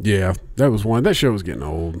 Yeah, that was one. That show was getting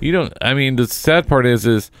old. You don't. I mean, the sad part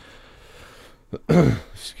is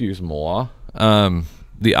excuse moi.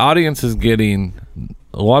 The audience is getting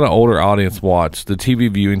a lot of older audience watch. The TV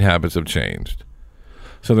viewing habits have changed,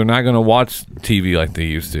 so they're not going to watch TV like they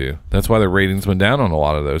used to. That's why the ratings went down on a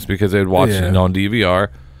lot of those because they'd watch it on DVR,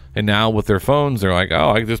 and now with their phones, they're like,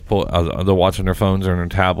 oh, I can just pull. They're watching their phones or their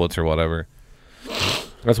tablets or whatever.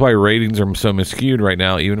 That's why ratings are so miscued right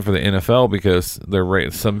now, even for the NFL, because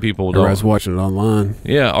some people don't. Everybody's watching it online.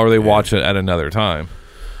 Yeah, or they watch it at another time.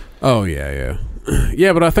 Oh, yeah.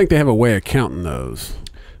 Yeah, but I think they have a way of counting those.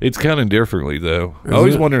 It's counted differently, though. I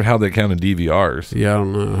always wondered how they counted DVRs. Yeah, I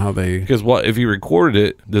don't know how they... Because if you recorded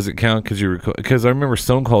it, does it count because you record? Because I remember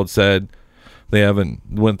Stone Cold said they haven't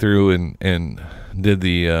went through and did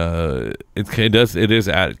the... It is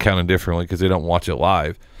counted differently because they don't watch it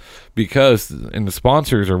live. And the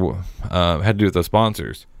sponsors had to do with the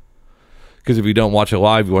sponsors. Because if you don't watch it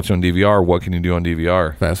live, you watch it on DVR. What can you do on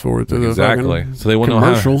DVR? Fast forward to exactly. The so they wouldn't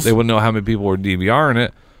commercials. They wouldn't know how many people were DVRing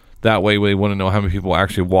it. That way, they wouldn't know how many people are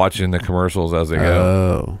actually watching the commercials as they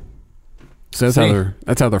go. Oh, So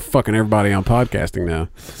that's how they're fucking everybody on podcasting now.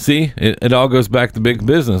 See, it all goes back to big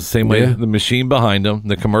business. Same way Yeah. the machine behind them,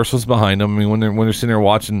 the commercials behind them. I mean, when they're sitting there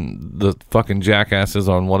watching the fucking jackasses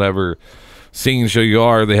on whatever singing show you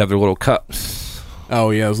are, they have their little cups. Oh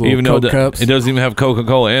yeah, those little Even though Coke cups. it doesn't even have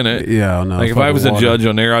Coca-Cola in it. Yeah, no. Like it's if I was a fucking water. judge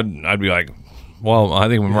on there, I'd be like, well, I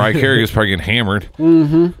think Mariah Carey was probably getting hammered.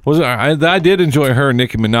 Mm-hmm. I did enjoy her and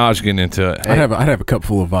Nicki Minaj getting into it. I'd have a cup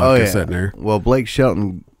full of vodka sitting there. Well, Blake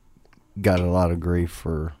Shelton got a lot of grief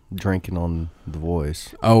for drinking on The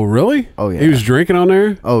Voice. Oh really? Oh, yeah. He was drinking on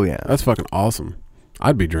there. Oh yeah, That's fucking awesome.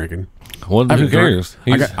 I'd be drinking. Well, I who haven't drank- cares?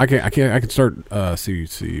 I can start.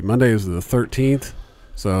 See. Monday is the 13th.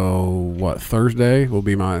 So what? Thursday will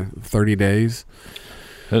be my 30 days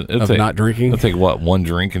of not drinking. It'll take what, one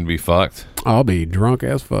drink and be fucked? I'll be drunk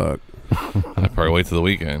as fuck. I'd probably wait till the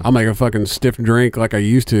weekend. I'll make a fucking stiff drink like I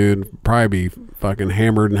used to, and probably be fucking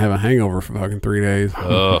hammered and have a hangover for fucking 3 days.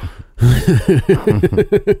 Ugh.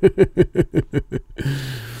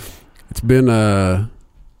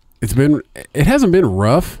 It hasn't been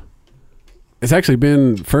rough. It's actually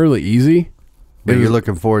been fairly easy. but you're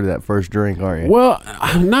looking forward to that first drink, aren't you? Well,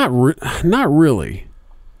 not really.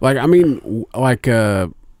 Like, I mean, like,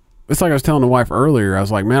 it's like I was telling the wife earlier. I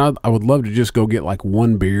was like, man, I would love to just go get like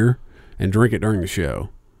one beer and drink it during the show,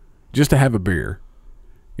 just to have a beer.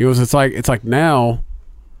 You know, it's like now,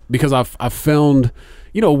 because I've found,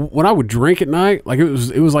 you know, when I would drink at night, like it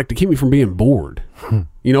was like to keep me from being bored.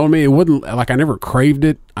 You know what I mean? It wasn't like I never craved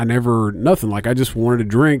it. I never nothing. Like I just wanted to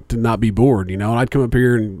drink to not be bored. You know, and I'd come up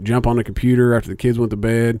here and jump on the computer after the kids went to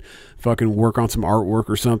bed, fucking work on some artwork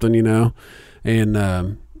or something. You know,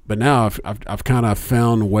 and but now I've kind of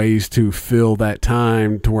found ways to fill that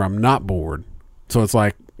time to where I'm not bored. So it's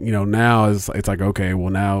like, you know, now it's like, okay,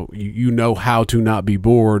 well now you know how to not be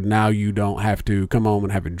bored. Now you don't have to come home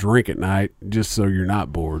and have a drink at night just so you're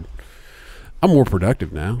not bored. I'm more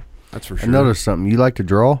productive now. That's for sure. I noticed something. You like to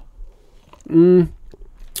draw? I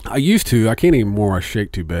used to. I can't anymore. I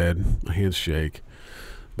shake too bad. My hands shake.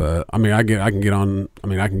 But I mean, I can get on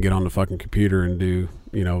the fucking computer and do,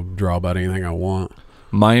 you know, draw about anything I want.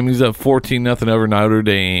 Miami's up 14-0 over Notre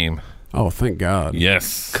Dame. Oh, thank God.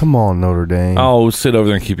 Yes. Come on, Notre Dame. Oh, sit over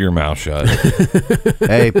there and keep your mouth shut.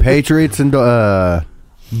 Hey, Patriots and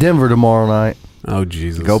Denver tomorrow night. Oh,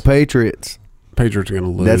 Jesus. Go Patriots. Patriots are going to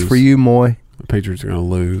lose. That's for you, Moy. The Patriots are going to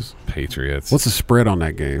lose. Patriots. What's the spread on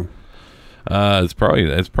that game? It's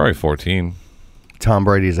probably 14. Tom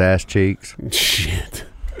Brady's ass cheeks. Shit.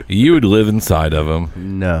 You would live inside of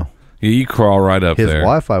him. No. You crawl right up His there.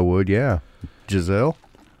 wife, I would, yeah. Giselle.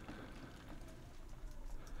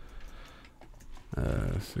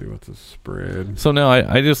 Let's see, what's the spread? So now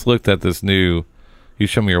I just looked at this new. You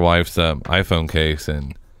showed me your wife's iPhone case,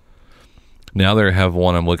 and now they have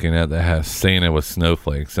one I'm looking at that has Santa with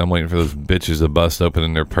snowflakes. I'm waiting for those bitches to bust open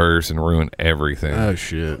in their purse and ruin everything. Oh,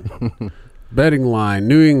 shit. Betting line,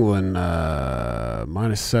 New England,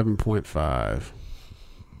 minus 7.5.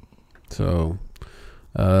 So,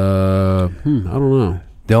 I don't know.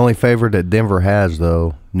 The only favorite that Denver has,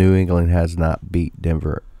 though, New England has not beat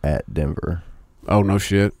Denver at Denver. Oh, no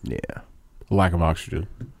shit. Yeah. Lack of oxygen.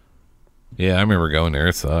 Yeah, I remember going there.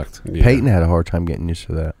 It sucked. Yeah. Peyton had a hard time getting used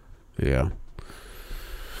to that. Yeah.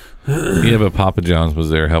 Yeah, but Papa John's was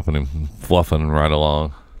there helping him, fluffing right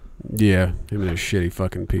along. Yeah. Him and his shitty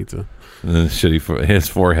fucking pizza. And then his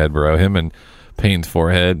forehead, bro. Him and Payne's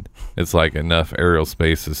forehead. It's like enough aerial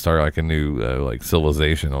space to start like a new like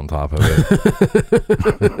civilization on top of it.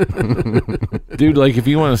 Dude, like if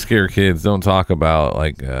you want to scare kids, don't talk about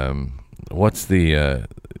like what's the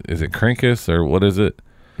is it Krampus or what is it?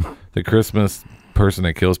 The Christmas person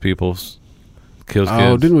that kills people, kills kids.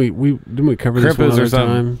 Oh, didn't we cover this Krampus one or other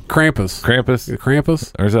something? time? Krampus. Krampus?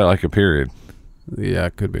 Krampus? Or is that like a period? Yeah,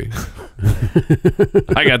 it could be.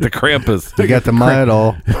 I got the Krampus. You got the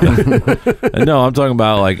Myadol. No, I'm talking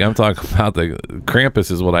about the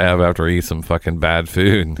Krampus is what I have after I eat some fucking bad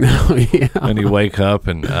food. Oh, yeah. And you wake up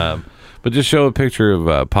and but just show a picture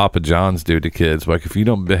of Papa John's do to kids. Like if you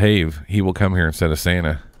don't behave, he will come here instead of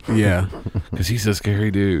Santa Yeah. because he's a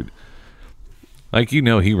scary dude. Like you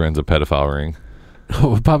know, he runs a pedophile ring.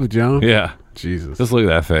 Oh, Papa John? Yeah, Jesus. just look at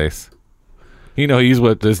that face. You know he's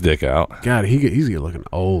whipped this dick out. God, he's looking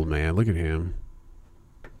old, man. Look at him.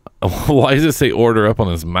 Why does it say order up on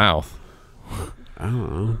his mouth? I don't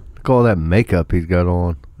know. Look at all that makeup he's got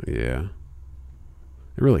on. Yeah.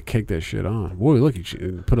 They really caked that shit on. Boy, look,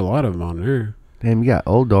 you put a lot of them on there. Damn, you got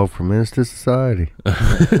Old Dog from Menace to Society.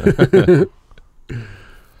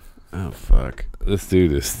 Oh, fuck. This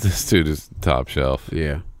dude is top shelf.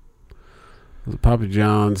 Yeah. Papa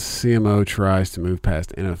John's CMO tries to move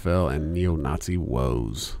past NFL and neo-Nazi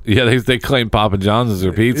woes. Yeah, they claim Papa John's as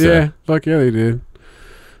their pizza. Yeah, fuck yeah, they did.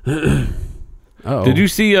 Uh-oh. Did you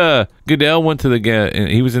see Goodell went to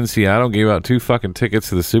he was in Seattle, gave out 2 fucking tickets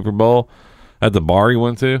to the Super Bowl at the bar he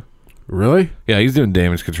went to? Really? Yeah, he's doing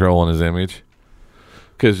damage control on his image.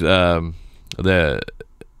 Because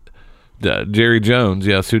Jerry Jones,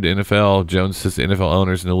 sued the NFL. Jones says the NFL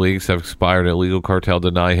owners in the leagues have expired an illegal cartel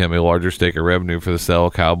deny him a larger stake of revenue for the sale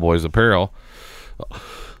of Cowboys apparel.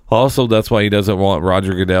 Also, that's why he doesn't want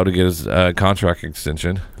Roger Goodell to get his contract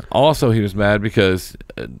extension. Also, he was mad because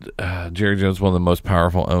Jerry Jones is one of the most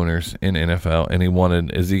powerful owners in NFL, and he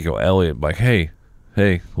wanted Ezekiel Elliott like, hey,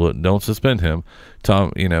 well, don't suspend him.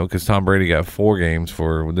 Tom, because Tom Brady got 4 games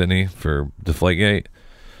for Deflategate,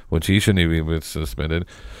 which he shouldn't even be suspended.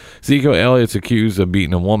 Ezekiel Elliott's accused of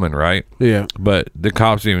beating a woman, right? Yeah. But the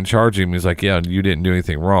cops didn't even charge him. He's like, yeah, you didn't do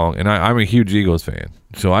anything wrong. And I'm a huge Eagles fan,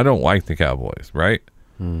 so I don't like the Cowboys, right?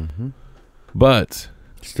 Mm-hmm. But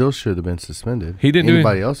still should have been suspended. He didn't.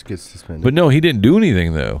 Anybody else gets suspended. But no, he didn't do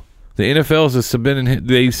anything though. The NFL is suspending him.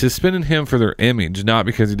 They suspended him for their image, not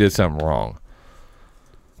because he did something wrong.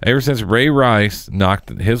 Ever since Ray Rice knocked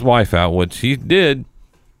his wife out, which he did.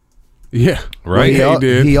 Yeah. Right. Well, he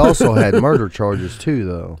did. He also had murder charges too,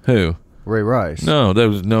 though. Who? Ray Rice. No, that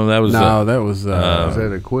was Was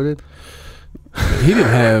that acquitted? He didn't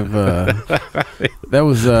have. That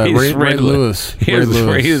was Ray Lewis.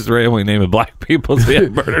 His only name of black people. So he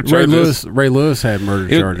had murder charges. Ray Lewis had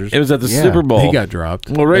murder charges. It was at the Super Bowl. He got dropped.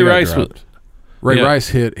 Well, Ray Rice Rice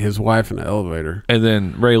hit his wife in the elevator, and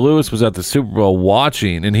then Ray Lewis was at the Super Bowl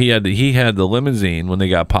watching, and he had the limousine when they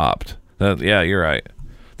got popped. Yeah, you're right.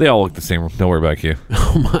 They all look the same. Don't worry about you.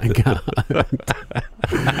 Oh my god.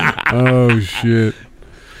 Oh shit.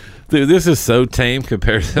 Dude, this is so tame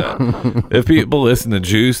compared to if people listen to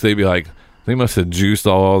Juice, they'd be like, they must have juiced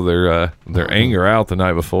all their anger out the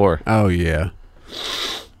night before. Oh yeah.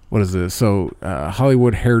 What is this? So,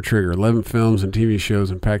 Hollywood hair trigger: 11 films and TV shows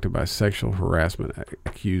impacted by sexual harassment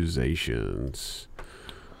accusations.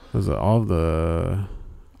 Was it all of the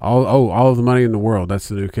money in the world? That's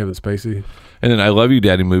the new Kevin Spacey. And then I Love You,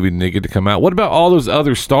 Daddy movie didn't get to come out. What about all those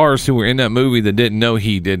other stars who were in that movie that didn't know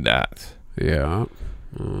he did that? Yeah.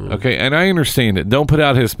 Okay, and I understand it. Don't put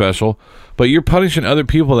out his special, but you're punishing other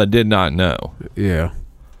people that did not know. Yeah.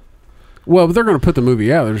 Well, but they're going to put the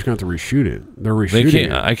movie out. They're just going to have to reshoot it. They're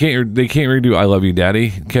reshooting it. They can't redo I Love You,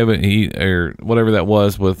 Daddy. Kevin, or whatever that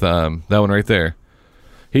was with that one right there.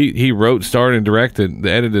 He wrote, starred, and directed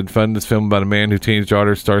the edited, funded this film about a man whose teenage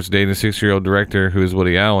daughter starts dating a 6-year-old director who is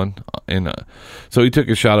Woody Allen. And so he took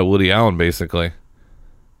a shot at Woody Allen, basically.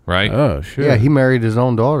 Right? Oh, shit. Yeah, he married his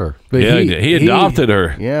own daughter. But he adopted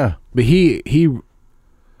her. Yeah. But he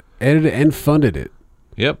edited and funded it.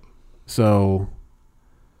 Yep. So...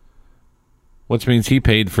 which means he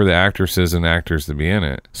paid for the actresses and actors to be in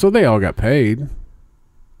it. So they all got paid.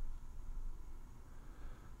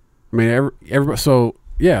 I mean, everybody. So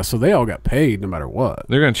they all got paid no matter what.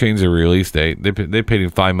 They're going to change the release date. They paid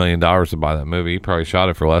him $5 million to buy that movie. He probably shot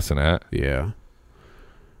it for less than that. Yeah.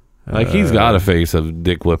 Like he's got a face of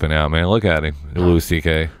dick whipping out, man. Look at him, Louis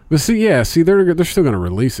C.K. But see, they're still going to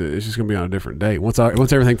release it. It's just going to be on a different date once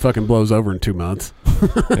everything fucking blows over in 2 months.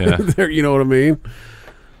 Yeah, you know what I mean.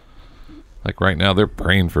 Like right now, they're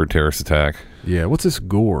praying for a terrorist attack. Yeah, what's this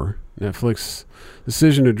Gore? Netflix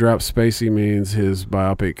decision to drop Spacey means his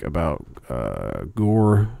biopic about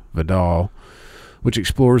Gore Vidal, which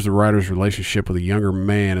explores the writer's relationship with a younger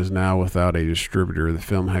man, is now without a distributor. The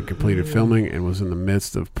film had completed filming and was in the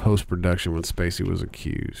midst of post-production when Spacey was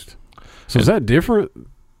accused. So is that different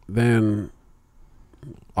than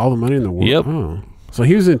All the Money in the World? Yep. Oh. So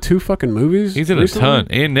he was in 2 fucking movies? He's in recently? a ton.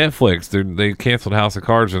 And Netflix. They canceled House of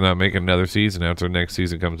Cards. They're not making another season after the next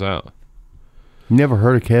season comes out. You never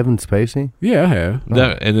heard of Kevin Spacey? Yeah, I have.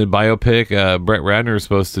 And the biopic, Brett Ratner is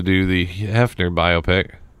supposed to do the Hefner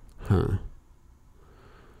biopic. Huh.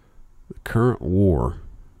 The current war.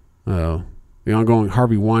 The ongoing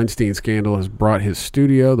Harvey Weinstein scandal has brought his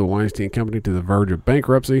studio, the Weinstein Company, to the verge of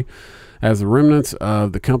bankruptcy. As the remnants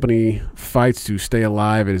of the company fights to stay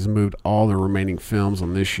alive, it has moved all the remaining films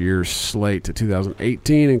on this year's slate to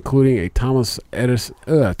 2018, including a Thomas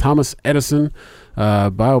Edison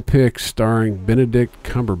biopic starring Benedict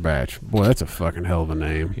Cumberbatch. Boy, that's a fucking hell of a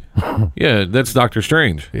name. Yeah, that's Doctor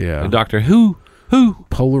Strange. Yeah. Doctor Who?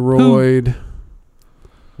 Polaroid.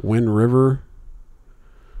 Wind River.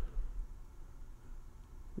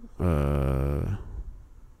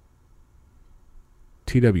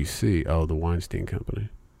 TWC. Oh, the Weinstein Company.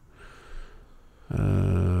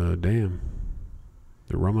 Damn.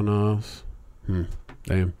 The Romanovs.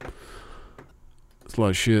 Damn. It's a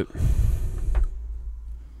lot of shit.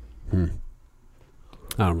 I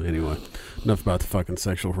don't know. Anyway, enough about the fucking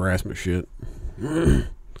sexual harassment shit. It's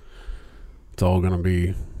all gonna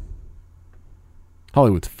be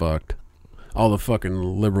Hollywood's fucked. All the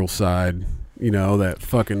fucking liberal side, that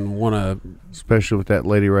fucking wanna, Especially with that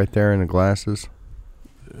lady right there in the glasses.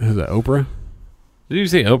 Who's that? Oprah? Did you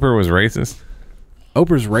say Oprah was racist?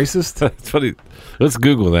 Oprah's racist? That's what let's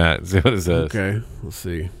Google that and see what it says. Okay, let's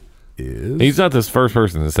see. He's not the first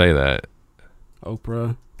person to say that.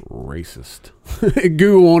 Oprah racist.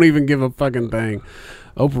 Google won't even give a fucking thing.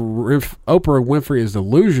 Oprah Winfrey is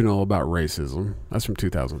delusional about racism. That's from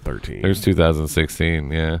 2013. There's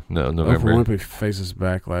 2016. Yeah, no, November. Oprah Winfrey faces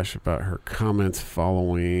backlash about her comments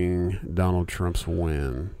following Donald Trump's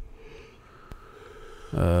win.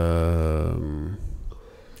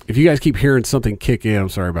 If you guys keep hearing something kick in, I'm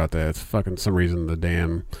sorry about that. It's fucking some reason the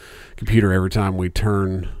damn computer, every time we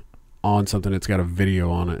turn on something that's got a video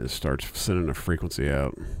on it, it starts sending a frequency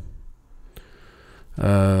out.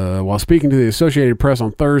 While speaking to the Associated Press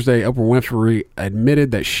on Thursday, Oprah Winfrey admitted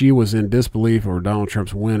that she was in disbelief over Donald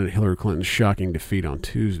Trump's win and Hillary Clinton's shocking defeat on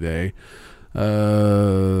Tuesday.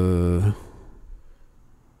 And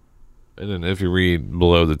then if you read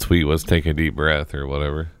below, the tweet was "take a deep breath" or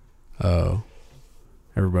whatever. Oh,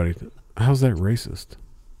 everybody, how's that racist?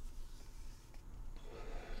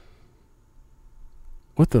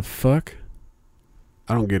 What the fuck?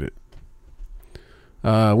 I don't get it.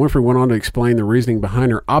 Winfrey went on to explain the reasoning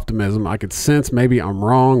behind her optimism. I could sense, maybe I'm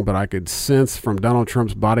wrong, but I could sense from Donald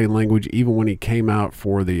Trump's body language, even when he came out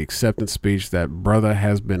for the acceptance speech, that brother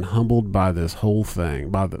has been humbled by this whole thing,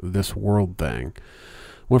 by this world thing.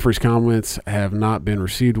 Winfrey's comments have not been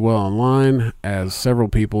received well online, as several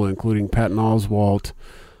people, including Patton Oswalt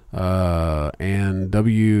and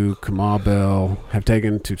W. Kamau Bell, have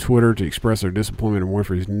taken to Twitter to express their disappointment in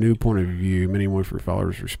Winfrey's new point of view. Many Winfrey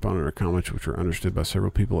followers responded to her comments, which were understood by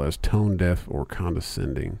several people as tone-deaf or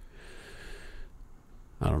condescending.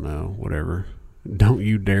 I don't know, whatever. Don't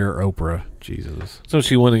you dare, Oprah. Jesus. So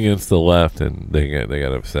she went against the left, and they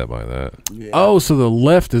got upset by that. Yeah. Oh, so the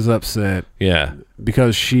left is upset. Yeah,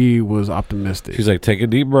 because she was optimistic. She's like, take a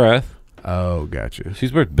deep breath. Oh, gotcha.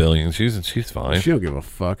 She's worth billions. She's fine. She don't give a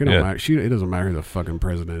fuck. It don't matter. It doesn't matter who the fucking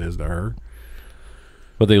president is to her.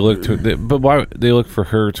 But they look but why they look for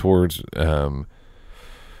her towards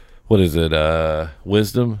what is it?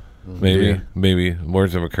 Wisdom, maybe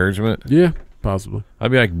words of encouragement. Yeah, possibly.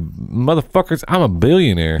 I'd be like, motherfuckers, I'm a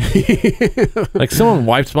billionaire. Like someone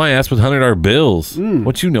wipes my ass with $100 bills.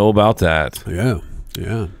 What you know about that? Yeah.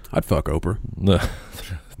 I'd fuck Oprah.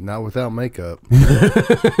 Not without makeup.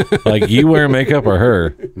 Like you wear makeup or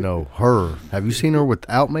her? No, her. Have you seen her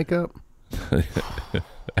without makeup?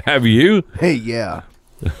 Have you? Hey, yeah.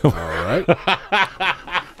 All right.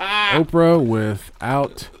 Oprah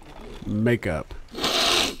without makeup.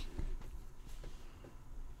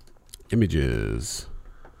 Images.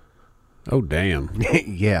 Oh, damn.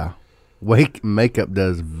 Yeah. Makeup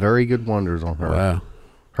does very good wonders on her. Wow.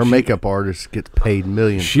 Her makeup artist gets paid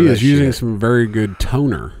millions. She is using some very good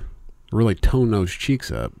toner. Really tone those cheeks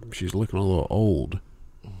up. She's looking a little old.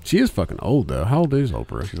 She is fucking old, though. How old is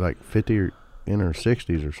Oprah? She's like 50 or in her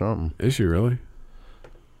 60s or something. Is she really?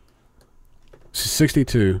 She's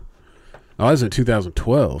 62. Oh, that was in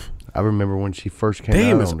 2012. I remember when she first came out.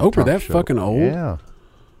 Damn, is on the Oprah talk that show. fucking old? Yeah.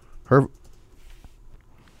 Her...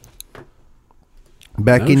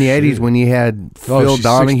 Back in the 80s when you had Phil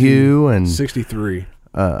Donahue and 63.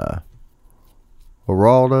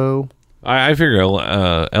 Geraldo. I figure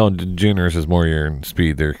Ellen DeGeneres is more your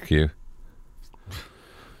speed there, Q.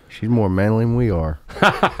 She's more manly than we are.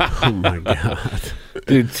 Oh my god,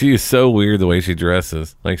 dude, she is so weird the way she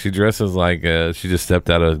dresses. Like she dresses like she just stepped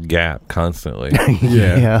out of Gap constantly.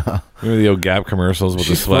 Yeah. Remember the old Gap commercials with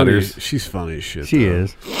the sweaters? She's funny as shit. She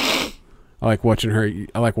is. I like watching her.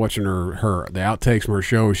 The outtakes from her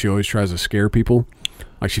show where she always tries to scare people.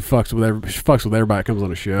 Like she fucks with everybody that comes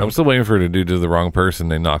on the show. I'm still waiting for her to do to the wrong person.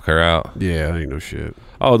 They knock her out. Yeah, ain't no shit.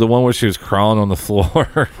 Oh, the one where she was crawling on the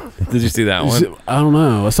floor. Did you see that one? I don't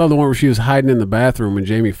know. I saw the one where she was hiding in the bathroom when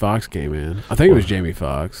Jamie Foxx came in. I think it was Jamie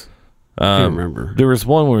Foxx. I can't remember. There was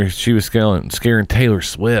one where she was scaring Taylor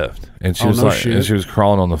Swift, and she was and she was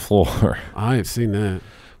crawling on the floor. I ain't seen that.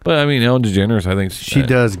 But I mean, Ellen DeGeneres, I think she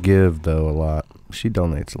does give though a lot. She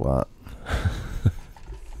donates a lot.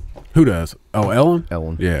 Who does? Oh, Ellen?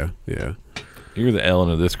 Ellen. Yeah. You're the Ellen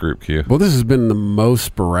of this group, Q. Well, this has been the most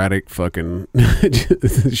sporadic fucking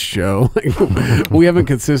show. We haven't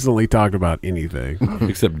consistently talked about anything.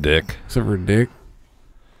 Except Dick. Except for Dick.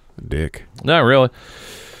 Dick. Not really.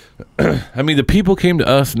 I mean, the people came to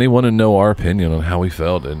us and they want to know our opinion on how we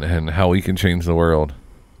felt and how we can change the world.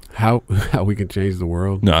 How we can change the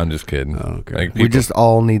world? No, I'm just kidding. Oh, okay. Like, We just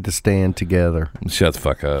all need to stand together. shut the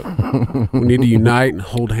fuck up. We need to unite and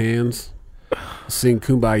hold hands. Sing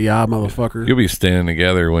Kumbaya, motherfucker. You'll be standing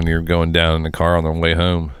together when you're going down in the car on the way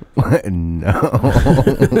home. No.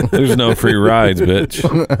 There's no free rides, bitch.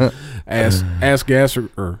 Ask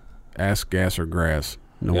gas or grass.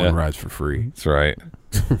 No Yeah. one rides for free. That's right.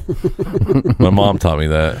 My mom taught me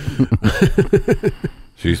that.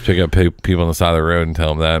 She used to pick up people on the side of the road and tell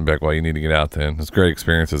them that and be like, well, you need to get out then. It's a great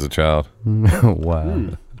experience as a child. Wow.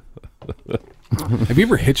 Have you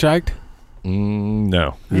ever hitchhiked?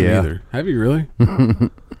 No. Me Yeah. neither. Have you really?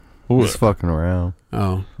 Just fucking around.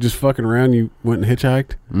 Oh, just fucking around. You went and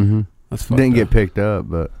hitchhiked. Mm-hmm. That's fucked Didn't up. get picked up,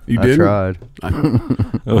 but You I didn't? tried.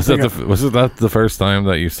 Was that the first time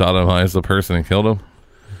that you sodomized a person and killed him?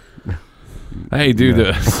 Hey, dude,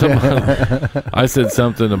 I said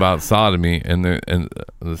something about sodomy, and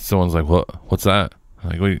someone's like, "What's that?" I'm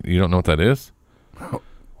like, "Wait, you don't know what that is?"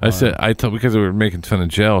 I said, because they were making fun of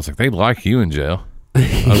jail. It's like they like you in jail.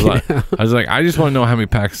 I was like, I just want to know how many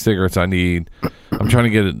packs of cigarettes I need. I'm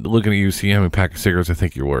trying to looking at you, see how many packs of cigarettes I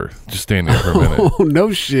think you're worth. Just stand there for a minute. Oh,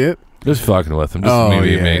 no shit. Just fucking with him. Just Oh,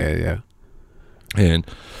 me. yeah. And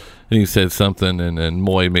he said something, and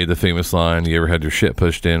Moy made the famous line, "You ever had your shit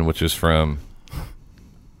pushed in?" Which is from,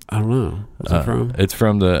 I don't know. What's it from? it's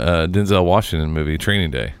from the Denzel Washington movie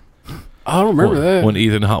Training Day. I don't remember that. When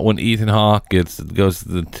Ethan Hawke goes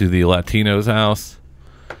to the Latino's house,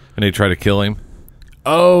 and they try to kill him.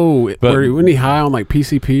 Oh, But- wasn't he high on like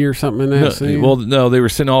PCP or something in that scene? No, they were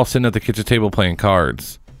all sitting at the kitchen table playing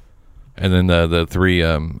cards, and then the three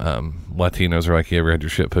Latinos are like, "You ever had your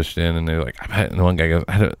shit pushed in?" And they're like, and one guy goes,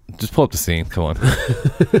 "Just pull up the scene, come on."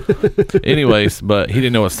 Anyways, but he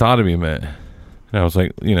didn't know what sodomy meant, and I was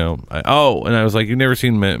like, and I was like, "You've never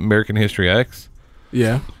seen American History X?"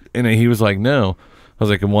 yeah. And he was like, "No." I was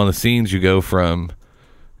like, "In one of the scenes, you go from."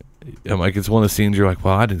 I'm like, it's one of the scenes you're like,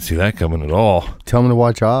 well, I didn't see that coming at all. Tell them to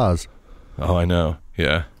watch Oz. Oh, I know.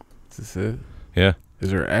 Yeah. Is this it? Yeah.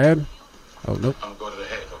 Is there an ad? Oh, nope. I'm going to the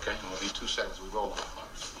head, okay? I'm gonna be 2 seconds. We roll.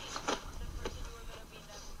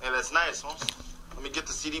 Hey, that's nice, huh? Let me get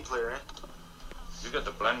the CD player, eh? You got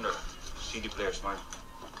the blender. CD player's mine.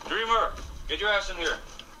 Dreamer, get your ass in here.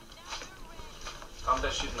 Calm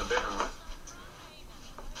that shit in the bedroom, right?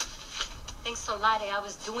 Thanks a lot, I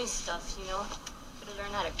was doing stuff, you know. Gotta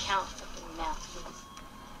learn how to count fucking math.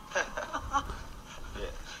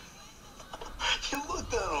 You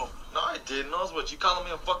looked at him. No, I didn't. Knows what? You calling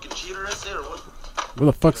me a fucking cheater? I said, or what? Where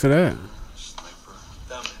the fuck's it at? Sniper.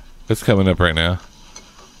 Damn it. It's coming up right now.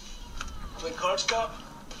 Play cards, cop?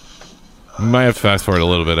 You might have to fast forward a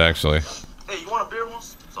little bit, actually. Hey, you want a beer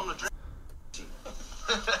once? Something to drink?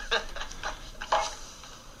 I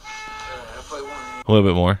play one. A little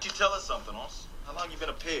bit more. You tell us something, Hoss. How long you been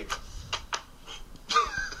a pig?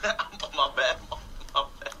 My bad.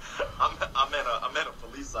 I meant a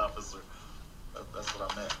police officer. That's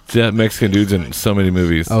what I meant. See that Mexican dude's in so many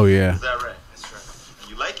movies. Oh, yeah. Is that right? That's right.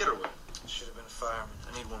 You like it or what? Should have been a fireman.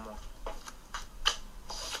 I need one more.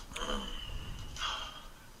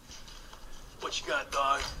 What you got,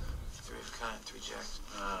 dog? 3 of kind, 3 jacks.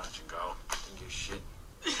 Ah, let you go. Didn't give a shit.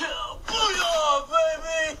 Booyah,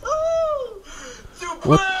 baby! Woo! Super!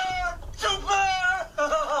 What? Super!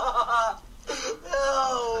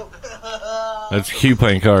 No! That's Q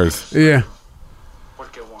playing cars. Yeah.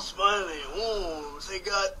 What get one? Smiley, they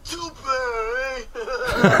got 2 pair, eh?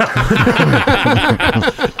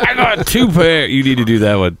 I got 2 pair. You need to do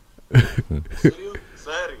that one.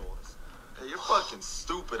 Serio? Hey, you're fucking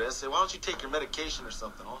stupid, S.A. Why don't you take your medication or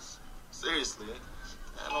something, Hoss? Seriously, eh?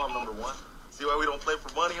 I know I'm number 1. See why we don't play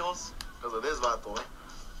for money, Hoss? Because of this vato, eh?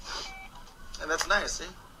 And that's nice, eh?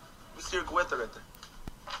 Mr. Guetta right there.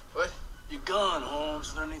 What? You're gone,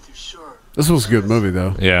 Holmes, underneath your shirt. This was a good movie,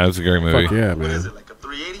 though. Yeah, it's a great movie. Fuck yeah, What is man. it, like a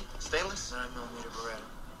 380? Stainless? 9mm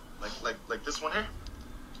Beretta. Like this one here?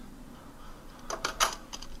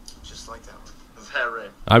 Just like that one. Is that right?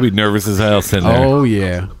 I'd be nervous as hell sitting there. Oh,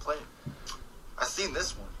 yeah. To play. I seen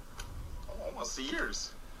this one. Almost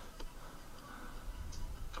years.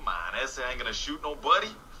 Come on, S.A. ain't gonna shoot nobody.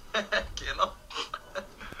 You know?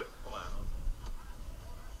 Come on.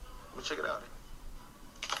 Let me check it out.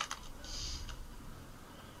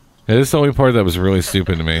 Yeah, this is the only part that was really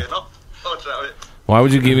stupid to me. You know? Oh, try it. Why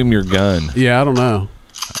would you give him your gun? Yeah, I don't know.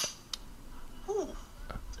 Ooh.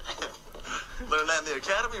 Learn that in the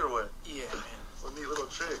academy or what? Yeah, man. It's a neat little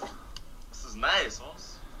trick. This is nice,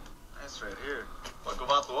 Holmes. Nice right here. Fuck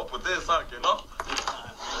Vato up with this, huh, you know?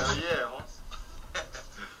 Hell yeah, Holmes.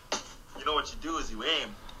 You know what you do is you aim.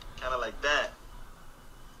 Kind of like that.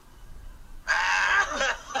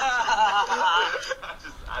 I'm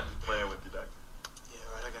just playing with you, Doc. Yeah,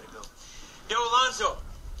 right, I gotta go. Yo, Alonzo!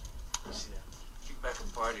 See ya. Kick back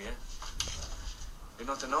and party, eh? Ain't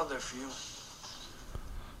nothing out there for you.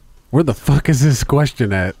 Where the fuck is this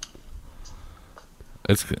question at?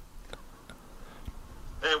 It's Hey,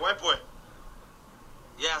 white boy.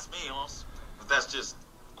 You asked me, Holmes. But that's just,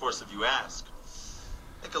 of course, if you ask.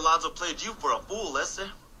 I think Alonzo played you for a fool, Lester.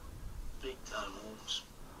 Big time, Holmes.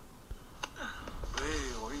 Hey,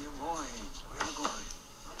 where you going? Where you going?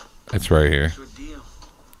 it's right here. Good deal.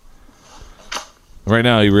 Right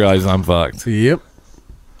now, you realize I'm fucked. Yep.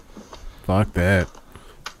 Fuck that.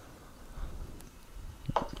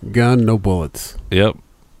 Gun, no bullets. Yep.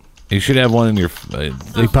 You should have one in your.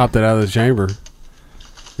 He popped it out of the chamber.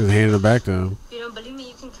 He handed it back to him. If you don't believe me,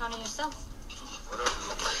 you can count on yourself.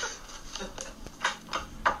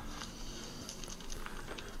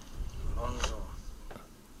 Alonzo.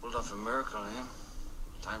 Pulled off a miracle on him.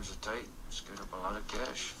 Times are tight. Scared up a lot of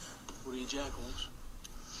cash. What are you, Jack, Holmes?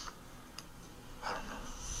 I don't know.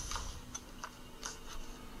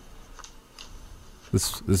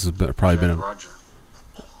 This has probably been Roger.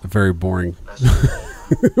 a very boring.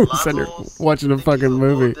 Alonzo's Sitting there watching a fucking thinking he's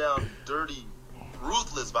movie. low down, dirty,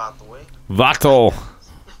 ruthless, by the way. Vato. I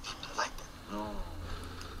like that. No.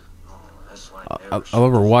 No, that's why I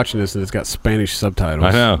love her watching this and it's got Spanish subtitles.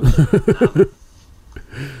 I know. You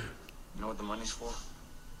know what the money's for?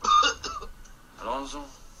 Alonzo,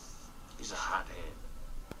 he's a hothead.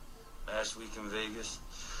 Last week in Vegas,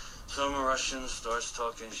 some Russian starts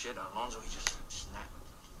talking shit. Alonzo, he just snapped.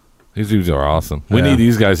 These dudes are awesome. We Yeah. need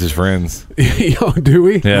these guys as friends. Yo, do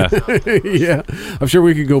we? Yeah. Yeah. I'm sure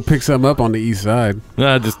we could go pick some up on the east side.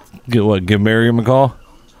 Just give Miriam a call.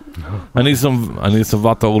 I need some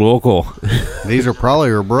Vato Loco. These are probably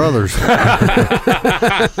her brothers.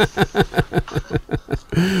 I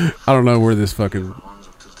don't know where this fucking Alonzo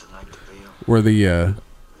took tonight to bail. where the His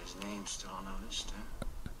name's still on the list, eh?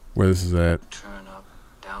 where this is at. Turn up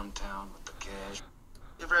downtown with the cash.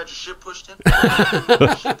 You ever had your shit pushed in?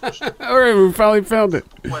 All right, we finally found it.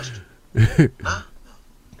 Question. Huh?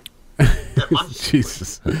 Yeah, my shit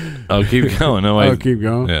Jesus. Oh, keep going. No, wait. Oh, keep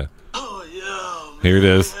going. Yeah. Oh, yeah. Here it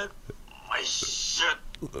is. Man. My shit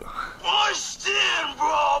pushed in,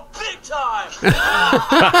 bro. Big time.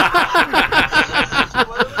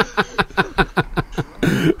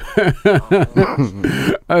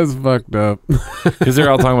 That's fucked up. Because they're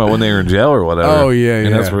all talking about when they were in jail or whatever. Oh, yeah,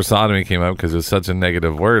 And that's yeah. where sodomy came up because it was such a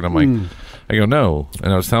negative word. I'm like, I go, no.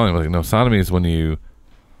 And I was telling him, like, no, sodomy is when you,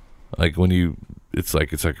 it's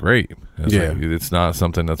like rape. It's Yeah. like, it's not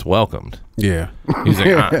something that's welcomed. Yeah. He's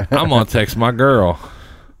like, I'm going to text my girl. I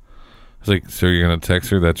was like, so you're going to text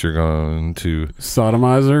her that you're going to,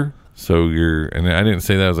 Sodomizer. so you're, and I didn't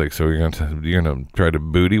say that. I was like, so you're going to try to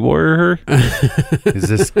booty warrior her? Is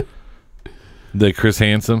this The Chris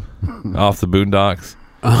Handsome off the Boondocks.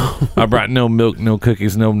 I brought no milk, no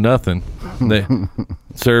cookies, no nothing.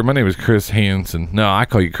 Sir, my name is Chris Hansen. No, I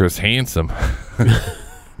call you Chris Handsome.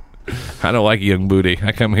 I don't like young booty.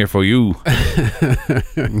 I come here for you.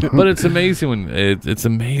 But it's amazing when it's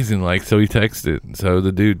amazing. Like, so he texted. So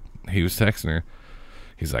the dude, he was texting her.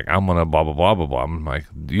 He's like, I'm gonna blah blah blah blah blah. I'm like,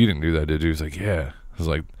 you didn't do that, did you? He's like, yeah. I was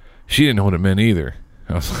like, she didn't know what it meant either.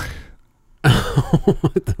 I was like,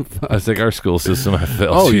 What the fuck? I was like, our school system, I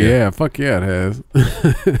felt. Oh shit. yeah, fuck yeah, it has.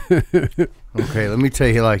 okay? Let me tell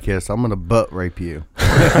you like this. I'm gonna butt rape you.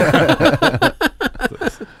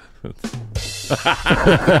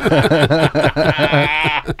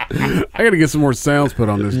 I gotta get some more sounds put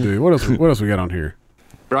on this dude. What else we got on here?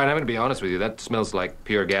 Brian, I'm going to be honest with you. That smells like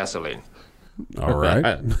pure gasoline. All right.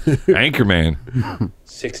 Anchorman.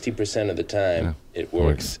 60% of the time, it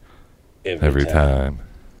works Every time.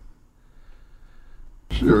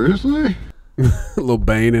 Seriously? A little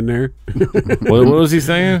Bane in there. What was he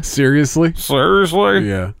saying? Seriously? Seriously?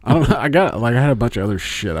 Yeah. I had a bunch of other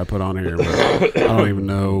shit I put on here, but I don't even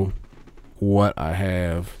know what I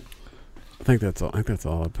have. I think that's all I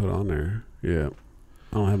put on there. Yeah.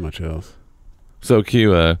 I don't have much else. So, Q,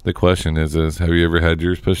 the question is, have you ever had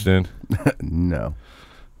yours pushed in? No.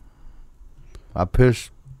 I push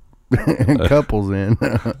couples in.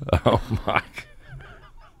 Oh, my.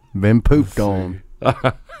 Been pooped on.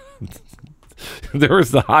 There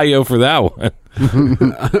was the hi-yo for that one.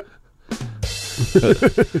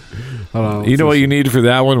 Hold on, You know what you need for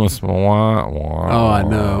that one was wah, wah. Oh, I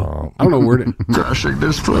know. I don't know where to. Crashing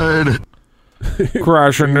this plane.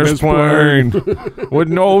 Crashing this plane with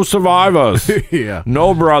no survivors. Yeah.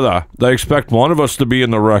 No, brother. They expect one of us to be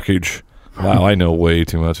in the wreckage. Wow, I know way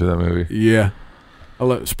too much of that movie. Yeah.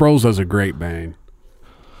 Sproles does a great Bane.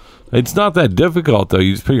 It's not that difficult though.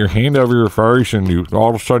 You just put your hand over your face, and you all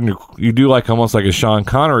of a sudden you do like almost like a Sean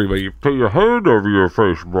Connery, but you put your hand over your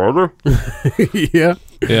face, brother. Yeah.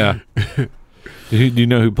 Yeah. Do you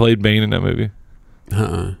know who played Bane in that movie?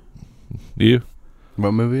 Do you?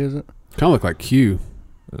 What movie is it? Kind of look like Q.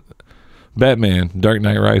 Batman, Dark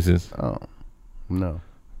Knight Rises. Oh, no.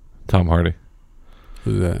 Tom Hardy.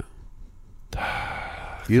 Who's that?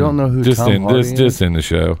 You don't know who just Tom in Hardy this is? just in the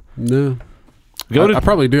show. No. I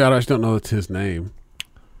probably do. I just don't know it's his name.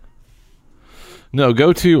 No,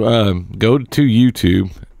 go to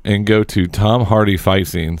YouTube and go to Tom Hardy fight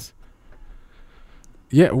scenes.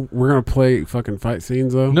 Yeah, we're gonna play fucking fight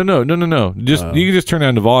scenes though. No. Just you can just turn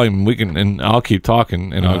down the volume. And I'll keep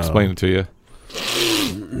talking and I'll explain it to you.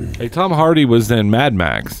 Hey, Tom Hardy was in Mad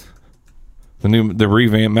Max, the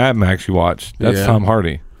revamped Mad Max you watched. That's Tom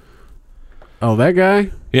Hardy. Oh, that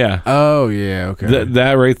guy? Yeah. Oh, yeah. Okay.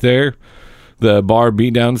 That right there, the bar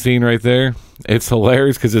beatdown scene right there. It's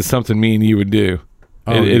hilarious because it's something me and you would do.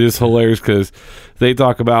 It is hilarious because they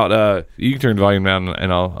talk about. You can turn the volume down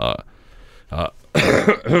and I'll.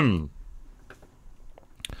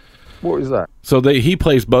 What is that? So he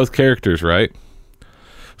plays both characters, right?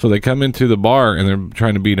 So they come into the bar and they're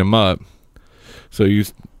trying to beat him up.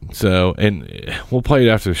 And we'll play it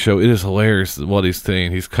after the show. It is hilarious what he's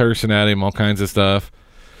saying. He's cursing at him, all kinds of stuff.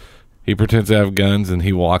 He pretends to have guns and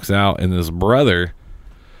he walks out. And his brother,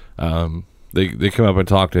 they come up and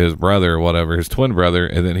talk to his brother or whatever, his twin brother,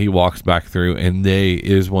 and then he walks back through. And it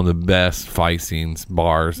is one of the best fight scenes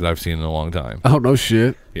bars that I've seen in a long time. Oh, no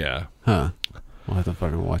shit. Yeah. Huh. We'll have to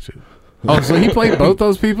fucking watch it. Oh, so he played both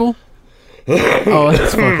those people? Oh,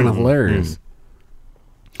 that's fucking hilarious.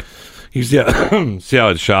 You see how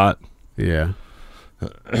it's shot? Yeah.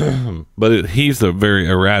 But he's a very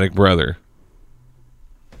erratic brother.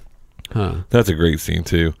 Huh. That's a great scene,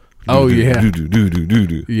 too. Oh, yeah.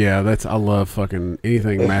 Do. Yeah, I love fucking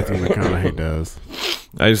anything Matthew McConaughey does.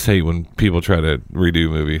 I just hate when people try to redo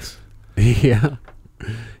movies. Yeah.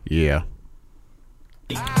 Yeah.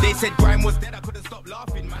 They said crime was dead, I couldn't stop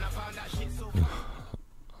laughing, man. I found that shit so.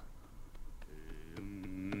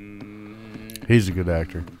 He's a good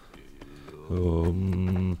actor.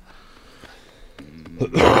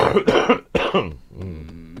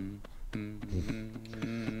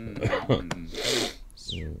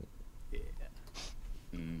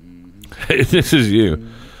 Hey, this is you.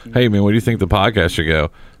 Hey, man, where do you think the podcast should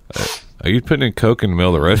go? Are you putting in Coke in the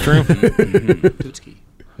middle of the restroom?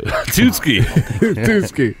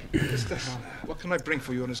 Tootski. What can I bring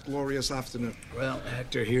for you on this glorious afternoon? Well,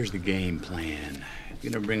 Hector, here's the game plan.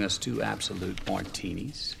 You're going to bring us 2 absolute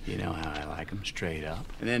martinis. You know how I like them, straight up.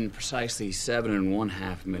 And then precisely 7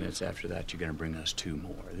 1/2 minutes after that, you're going to bring us 2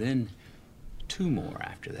 more. Then 2 more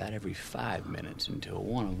after that, every 5 minutes until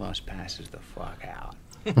one of us passes the fuck out.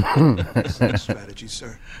 Excellent strategy,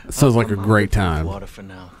 sir. Sounds like a great time. Water for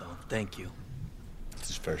now, though. Thank you. It's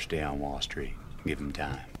his first day on Wall Street. Give him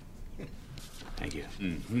time. Thank you.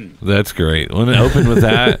 Mm-hmm. That's great. When it opened with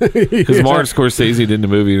that, because Martin Scorsese did the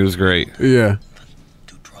movie, it was great. Yeah.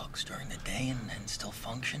 Do drugs during the day and still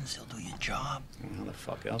function, still do your job. How the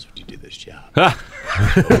fuck else would you do this job?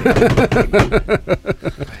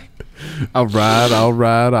 All right.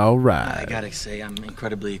 I gotta say, I'm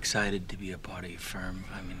incredibly excited to be a part of your firm.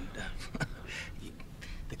 I mean,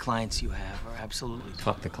 the clients you have are absolutely...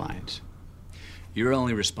 Fuck the clients. Your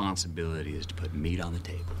only responsibility is to put meat on the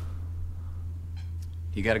table.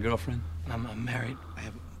 You got a girlfriend? I'm married. I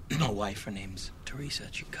have a wife. Her name's Teresa.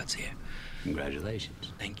 She cuts hair.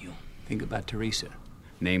 Congratulations. Thank you. Think about Teresa.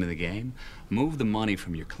 Name of the game, move the money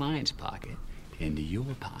from your client's pocket into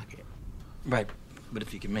your pocket. Right. But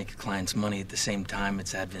if you can make a client's money at the same time,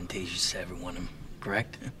 it's advantageous to everyone,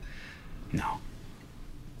 correct? No.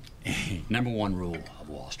 Number 1 rule of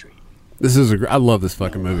Wall Street. I love this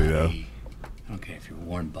fucking movie, though. I don't care if you're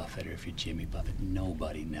Warren Buffett or if you're Jimmy Buffett.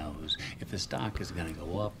 Nobody knows if the stock is going to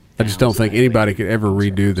go up. I just don't think anybody could ever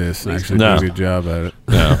redo this and actually do a good job at it.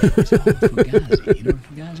 No.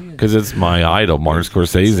 Because it's my idol, Martin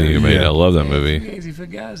Scorsese, who made it. I love that movie. Fugazi,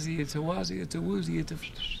 Fugazi, it's a woozy, it's a woozy, it's a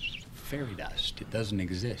fairy dust. It doesn't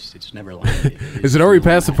exist. It's never landed. Is it already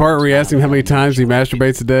past the part where we asked him how many times he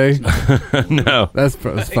masturbates a day? No. That's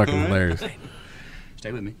fucking hilarious.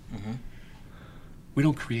 Stay with me. Mm-hmm. We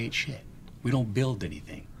don't create shit. We don't build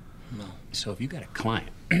anything. No. So if you got a client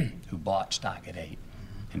who bought stock at 8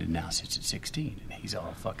 and it now sits at 16 and he's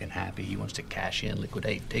all fucking happy, he wants to cash in,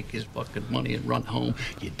 liquidate, take his fucking money and run home,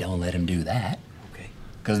 you don't let him do that. Okay.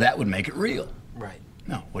 Because that would make it real. Right.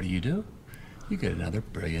 No, what do? You get another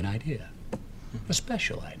brilliant idea. A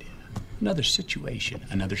special idea. Another situation.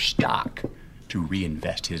 Another stock to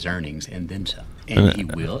reinvest his earnings in themselves. And he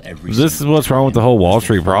will every This is what's wrong with the whole Wall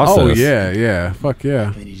Street process. Oh, yeah. Fuck yeah.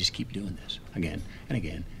 And then you just keep doing this again and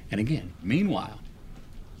again and again. Meanwhile,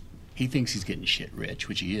 he thinks he's getting shit rich,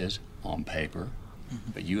 which he is on paper.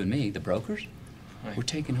 But you and me, the brokers, we're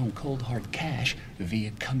taking home cold hard cash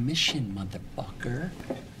via commission, motherfucker.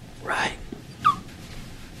 Right.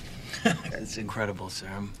 That's incredible, sir.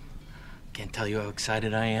 I can't tell you how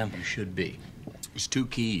excited I am. You should be. There's 2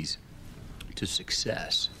 keys to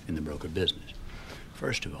success in the broker business.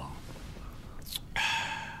 First of all,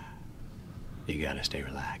 you gotta stay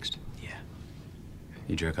relaxed. Yeah.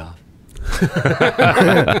 You jerk off?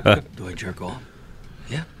 Do I jerk off?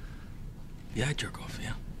 Yeah. Yeah, I jerk off, yeah.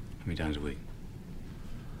 How many times a week?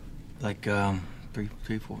 Like,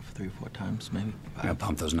 three, four times, maybe. I gotta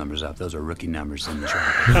pump those numbers up. Those are rookie numbers in the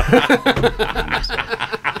traffic.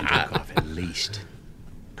 I jerk off at least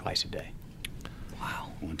twice a day. Wow.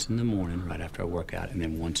 Once in the morning, right after I work out, and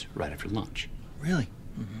then once right after lunch. Really?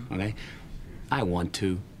 Mm-hmm. Okay? I want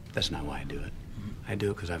to. That's not why I do it. I do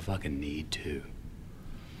it because I fucking need to.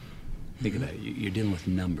 Think about it. You're dealing with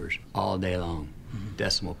numbers all day long.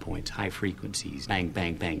 Decimal points, high frequencies, bang,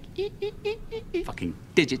 bang, bang. Fucking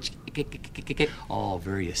digits. All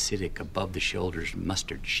very acidic, above the shoulders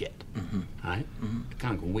mustard shit. All right? It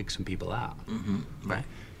kind of can wig some people out. Right.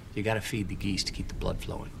 You got to feed the geese to keep the blood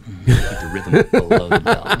flowing. Keep the rhythm below the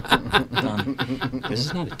belt. This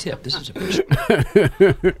is not a tip. This is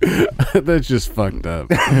a That's just fucked up.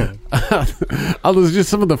 There's just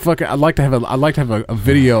some of the fucking. I'd like to have a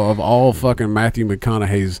video of all fucking Matthew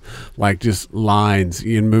McConaughey's like just lines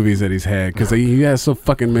in movies that he's had, because he has so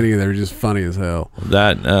fucking many that are just funny as hell.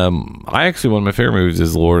 That I actually, one of my favorite movies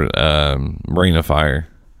is Lord Reign of Fire.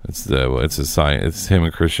 It's him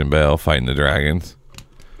and Christian Bale fighting the dragons.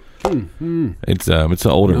 It's an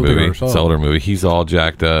older movie. It's an older movie. He's all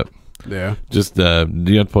jacked up. Yeah. Just you don't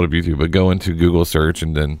have to pull it up YouTube, but go into Google search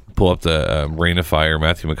and then pull up the Reign of Fire,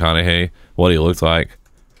 Matthew McConaughey, what he looks like.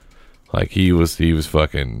 Like he was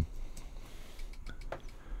fucking.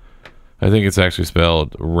 I think it's actually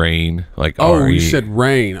spelled rain, like oh, R-E. you said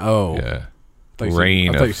rain. Oh, yeah,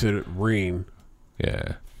 rain. I thought you said it rain.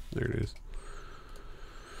 Yeah, there it is.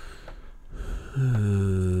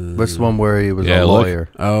 What's the one where he was a lawyer?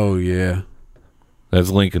 Oh yeah, that's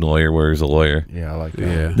Lincoln Lawyer, where he's a lawyer. Yeah, I like that.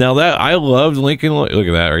 Yeah. Now that I loved Lincoln Lawyer. Look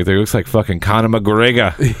at that right there. It looks like fucking Conor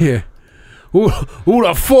McGregor. Yeah. Who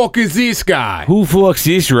the fuck is this guy? Who fucks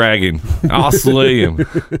this dragon? I'll slay him.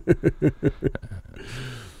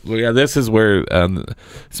 Well, yeah, this is where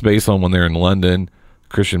it's based on when they're in London.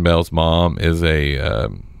 Christian Bale's mom is I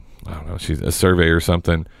don't know, she's a surveyor or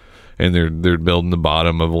something. And they're building the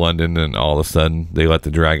bottom of London, and all of a sudden they let the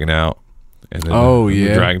dragon out, and then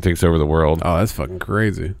the dragon takes over the world. Oh, that's fucking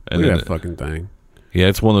crazy! And look at that fucking thing. Yeah,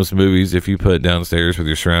 it's one of those movies. If you put it downstairs with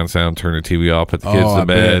your surround sound, turn the TV off, put the kids to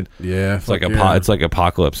bed. Yeah, it's like it's like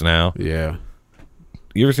Apocalypse Now. Yeah.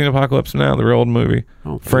 You ever seen Apocalypse Now, the real old movie?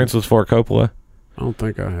 Francis Ford Coppola. I don't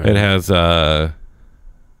think I have. It has Marlon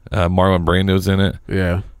Brando's in it.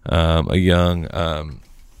 Yeah. A young.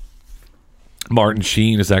 Martin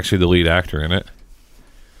Sheen is actually the lead actor in it,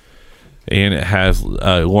 and it has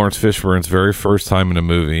Lawrence Fishburne's very first time in a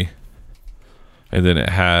movie, and then it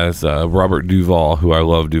has Robert Duvall, who I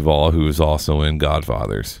love Duvall, who is also in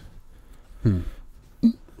Godfathers.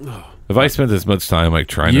 If I spent this much time like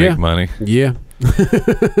trying to make money, yeah.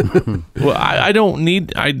 Well, I don't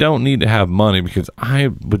need to have money because I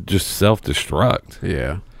would just self-destruct.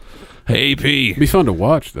 Yeah. Hey, AP. It'd be fun to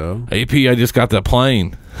watch, though. AP, I just got that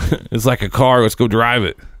plane. It's like a car. Let's go drive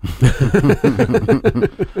it.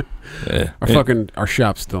 Yeah. Our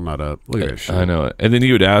shop's still not up. Look at that shit. I know it. And then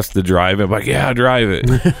you would ask to drive it. I'm like, yeah, drive it.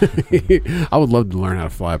 I would love to learn how to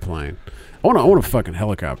fly a plane. I want a fucking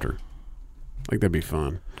helicopter. Like, that'd be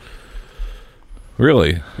fun.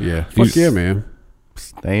 Really? Yeah. Fuck yeah, man.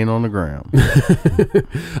 Staying on the ground.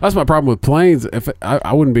 That's my problem with planes. If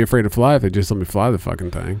I wouldn't be afraid to fly if they just let me fly the fucking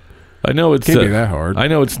thing. I know it's can't be that hard. I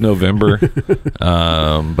know it's November, but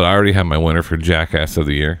I already have my winner for Jackass of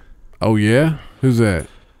the Year. Oh yeah, who's that?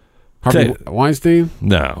 Harvey Weinstein?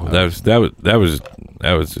 No, that was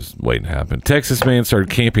just waiting to happen. Texas man started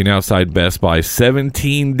camping outside Best Buy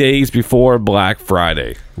 17 days before Black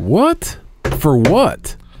Friday. What? For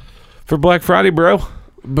what? For Black Friday, bro.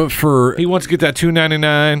 But he wants to get that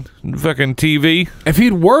 $299 fucking TV. If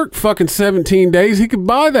he'd worked fucking 17 days, he could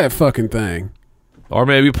buy that fucking thing. Or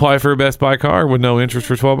maybe apply for a Best Buy car with no interest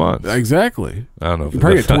for 12 months. Exactly. I don't know. If you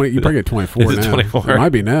probably get 24 is now. It 24? It might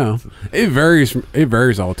be now. It varies. It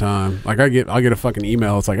varies all the time. Like I'll get a fucking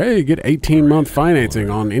email. It's like, hey, get 18-month financing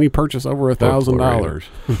on any purchase over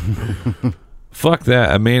 $1,000. Fuck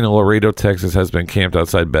that. A man in Laredo, Texas has been camped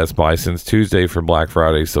outside Best Buy since Tuesday for Black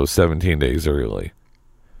Friday, so 17 days early.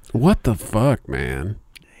 What the fuck, man?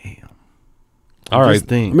 All right.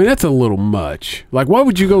 I mean, that's a little much. Like, why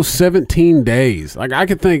would you go 17 days? Like, I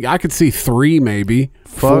could see 3 maybe.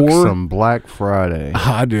 Fuck 4. some Black Friday.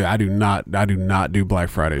 I do not do Black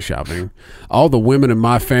Friday shopping. All the women in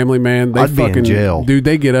my family, man, they I'd be in jail. Dude,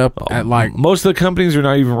 they get up at like most of the companies are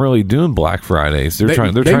not even really doing Black Fridays. They're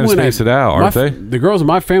trying to space it out, aren't they? The girls in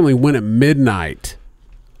my family went at midnight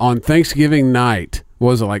on Thanksgiving night.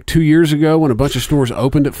 Was it like 2 years ago when a bunch of stores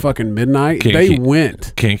opened at fucking midnight?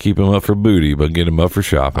 Went. Can't keep them up for booty, but get them up for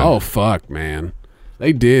shopping. Oh, fuck, man.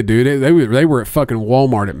 They did, dude. They were at fucking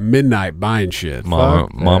Walmart at midnight buying shit. Mom,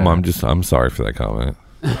 I'm sorry for that comment.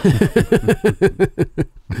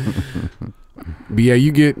 But yeah,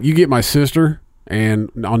 you get my sister, and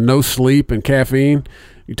on no sleep and caffeine,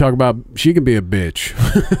 you talk about she can be a bitch.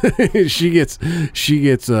 she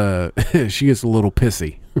gets a little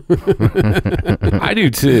pissy. I do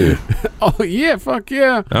too. Oh yeah, fuck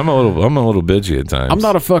yeah. I'm a little bitchy at times. I'm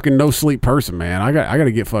not a fucking no sleep person, man. I got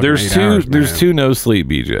to get fucking. There's 8 hours, there's man. 2 no sleep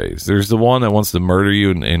BJs. There's the one that wants to murder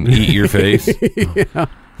you and eat your face. Yeah.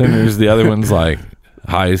 Then there's the other one's like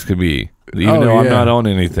high as could be. Even though I'm not on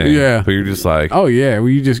anything. Yeah. But you're just like, oh yeah. Well,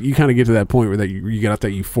 you kind of get to that point where that you got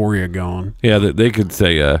that euphoria going. yeah. They could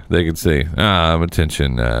say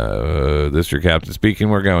attention. This is your captain speaking.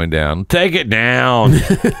 We're going down. Take it down.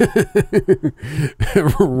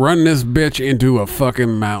 Run this bitch into a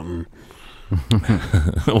fucking mountain.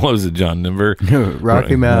 What was it, John Denver?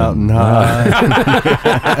 Rocky Mountain High.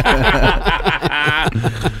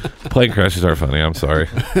 Plane crashes are funny. I'm sorry.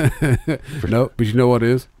 No, but you know what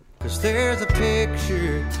is? 'Cause there's a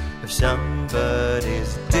picture of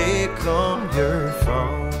somebody's dick on your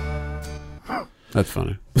phone. That's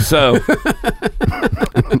funny. So I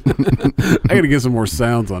gotta get some more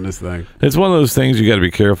sounds on this thing. it's one of those things you got to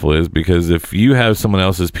be careful is because if you have someone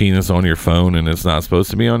else's penis on your phone and it's not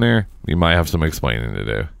supposed to be on there, you might have some explaining to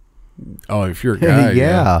do. Oh, if you're a guy,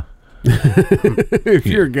 yeah. If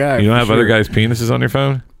you're a guy, You don't have for other sure. guys' penises on your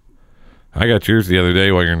phone? I got yours the other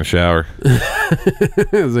day while you're in the shower.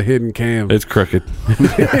 It was a hidden cam. It's crooked.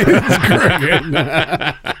 It's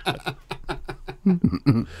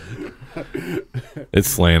It's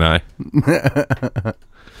slant eye.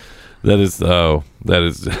 That is.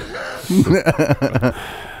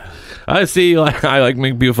 I see. Like I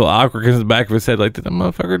make people feel awkward because in the back of his head, like, did that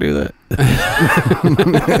motherfucker do that?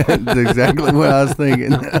 That's exactly what I was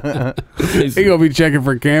thinking. He gonna be checking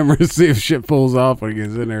for cameras, see if shit pulls off when he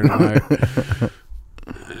gets in there tonight.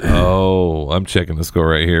 Oh, I'm checking the score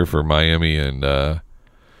right here for Miami and come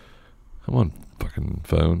on, fucking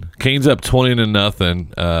phone. Canes up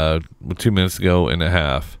 20-0 with 2 minutes to go and a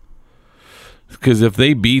half. Because if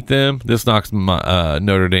they beat them, this knocks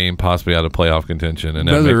Notre Dame possibly out of playoff contention, and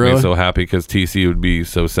that Does it makes really? me so happy because TC would be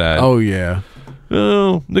so sad. Oh yeah.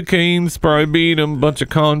 Oh, the Canes probably beat them, bunch of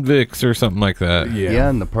convicts or something like that. Yeah,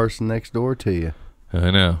 and the person next door to you. I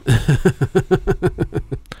know.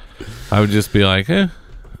 I would just be like, I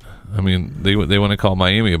mean, they want to call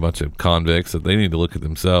Miami a bunch of convicts, that they need to look at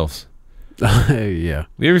themselves. Yeah.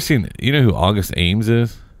 You ever seen? You know who August Ames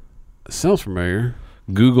is? Sounds familiar.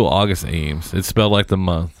 Google August Ames. It's spelled like the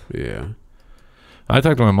month. Yeah. I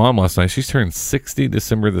talked to my mom last night. She's turned 60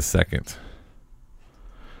 December the 2nd.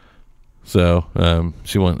 So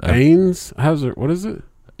she went Ames. How's it? What is it?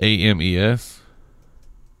 AMES.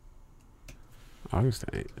 August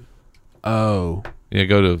 8th. Oh. Yeah,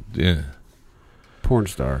 go to Porn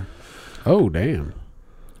star. Oh damn.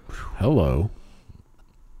 Hello.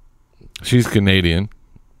 She's Canadian.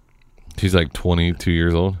 She's like 22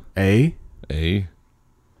 years old. A.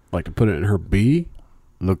 Like to put it in her B.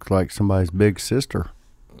 Looks like somebody's big sister.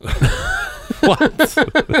 What?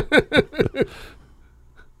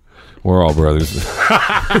 We're all brothers.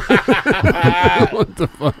 What the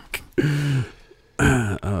fuck?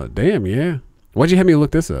 Damn, yeah. Why'd you have me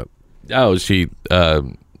look this up? Oh, she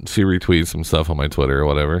retweeted some stuff on my Twitter or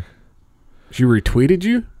whatever. She retweeted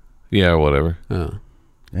you? Yeah, or whatever. Oh.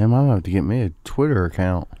 Damn, I'm gonna have to get me a Twitter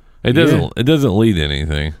account. It doesn't lead to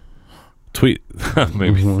anything. Tweet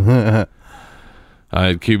maybe.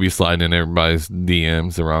 I QB sliding in everybody's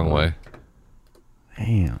DMs the wrong way.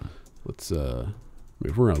 Damn. Let's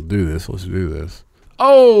if we're gonna do this, let's do this.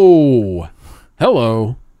 Oh,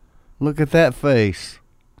 hello. Look at that face.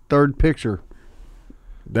 Third picture.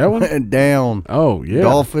 That one? Down. Oh yeah.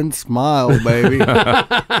 Dolphin smile, baby.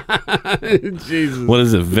 Jesus. What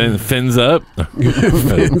is it? Fins up?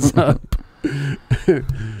 Fins up.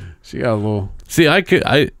 She got a little. See,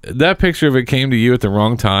 that picture if it came to you at the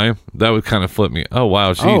wrong time, that would kind of flip me. Oh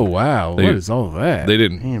wow, what is all that? They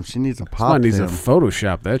didn't. Damn, she needs a pop. Somebody needs to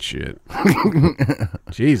Photoshop that shit.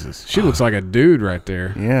 Jesus, she looks like a dude right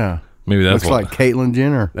there. Yeah, maybe that's looks like Caitlyn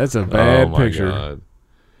Jenner. That's a bad picture. God.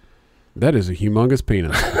 That is a humongous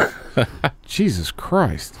penis. Jesus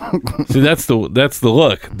Christ. See, that's the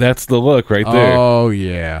look. That's the look right there. Oh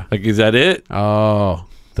yeah. Like, is that it? Oh,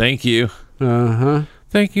 thank you. Uh-huh.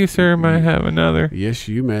 Thank you, sir. Might have another. Yes,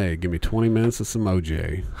 you may. Give me 20 minutes of some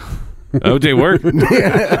OJ. OJ work?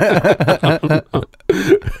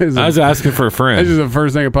 I was asking for a friend. That's just the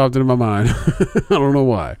first thing that popped into my mind. I don't know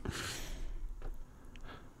why.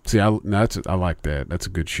 See, I like that. That's a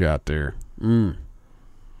good shot there.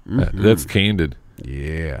 That's candid.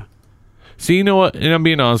 Yeah. See, you know what? And I'm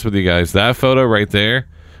being honest with you guys. That photo right there,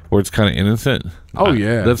 where it's kind of innocent. Oh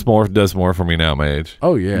yeah, does more for me now at my age.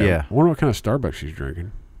 Oh yeah. Yeah. I wonder what kind of Starbucks she's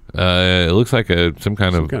drinking. It looks like some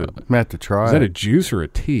kind of. I'm gonna have to try. Is that a juice or a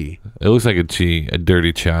tea? It looks like a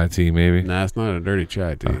dirty chai tea, maybe. Nah, it's not a dirty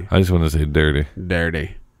chai tea. I just want to say dirty.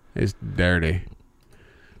 Dirty. It's dirty.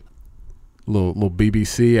 Little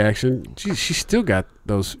BBC action. She's still got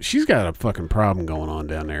those. She's got a fucking problem going on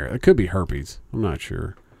down there. It could be herpes. I'm not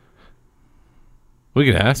sure. We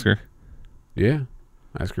could ask her. Yeah.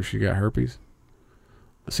 Ask her if she got herpes.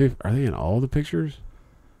 Let's see are they in all the pictures?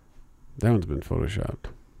 That one's been photoshopped. A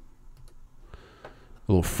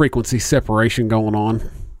little frequency separation going on.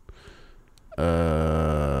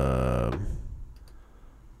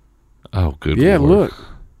 Oh, good. Yeah, Lord. look.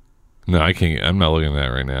 No, I can't. I'm not looking at that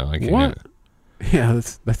right now. I can't. What? Yeah,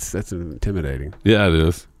 that's intimidating. Yeah, it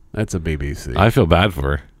is. That's a BBC. I feel bad for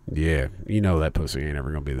her. Yeah, you know that pussy ain't ever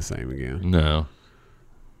gonna be the same again. No.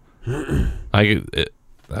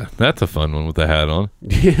 That's a fun one with the hat on.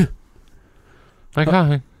 Yeah. Like,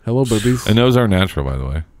 hi. Hello, boobies. And those are natural, by the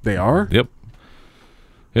way. They are? Yep.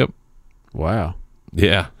 Wow.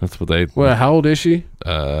 Yeah, that's what they. Well, how old is she?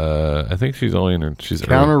 I think she's only in her. She's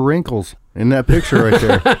count her wrinkles in that picture right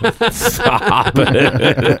there. Stop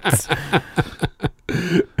it.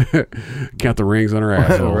 Count the rings on her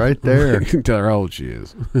asshole. Right there. You can tell her how old she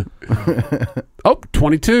is.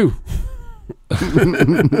 22.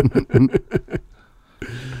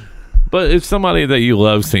 But if somebody that you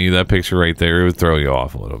love sent you that picture right there, it would throw you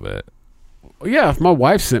off a little bit. Yeah, if my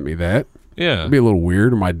wife sent me that, yeah, it'd be a little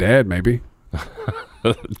weird. Or my dad, maybe.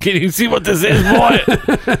 Can you see what this is, boy?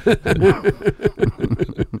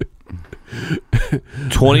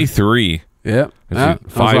 23. Yep.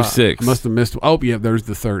 5'6". I must have missed. Oh, yeah. There's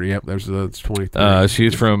the 30. Yep. That's 23.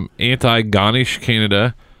 She's from Antigonish,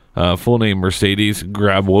 Canada. Full name Mercedes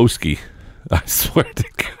Grabowski. I swear to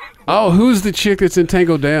God. Oh, who's the chick that's in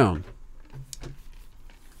Tango Down?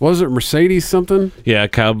 Was it Mercedes something? Yeah,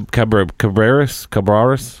 Cabarrus.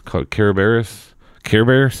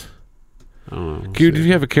 I don't know. Did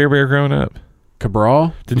you have a Care Bear growing up?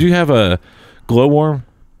 Cabral? Did you have a glowworm?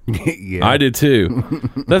 Yeah, I did too.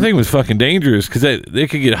 That thing was fucking dangerous because they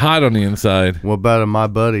could get hot on the inside. What about a My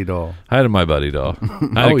Buddy doll? I had a My Buddy doll.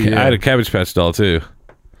 I had a Cabbage Patch doll too.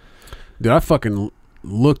 Dude, I fucking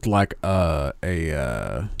looked like a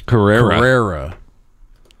Carrera.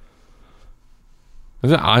 Is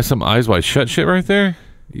that some Eyes Wide Shut shit right there?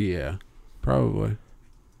 Yeah, probably.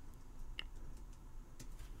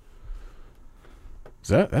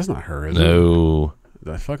 That's not her, is it? No.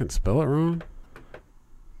 Did I fucking spell it wrong?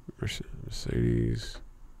 Mercedes.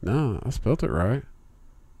 No, I spelled it right.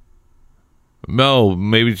 No,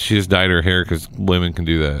 maybe she just dyed her hair because women can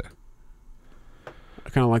do that. I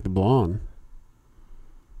kind of like the blonde.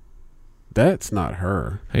 That's not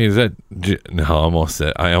her. Hey, is that? No,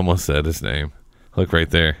 I almost said his name. Look right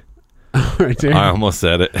there. Right there. I almost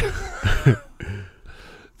said it.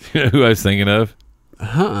 You know who I was thinking of?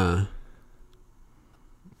 I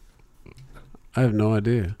have no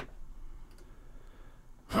idea.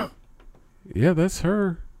 Yeah, that's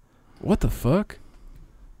her. What the fuck?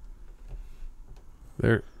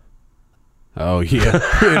 There. Oh, yeah.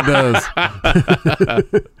 It does.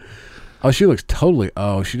 Oh, she looks totally...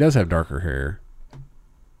 Oh, she does have darker hair.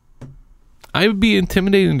 I would be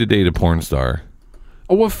intimidating to date a porn star.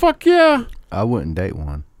 Oh, well, fuck yeah. I wouldn't date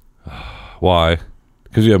one. Why?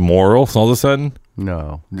 Because you have morals all of a sudden?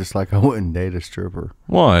 No, just like I wouldn't date a stripper.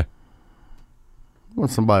 Why? I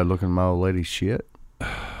want somebody looking at my old lady's shit.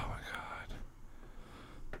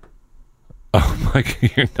 Oh my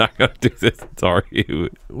God, you're not going to do this, are you?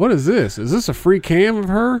 What is this? Is this a free cam of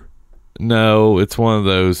her? No, it's one of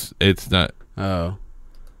those. It's not. Oh.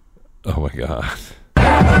 Oh my God.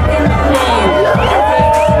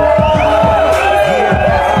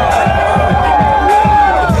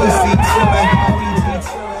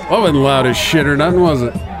 wasn't loud as shit or nothing, was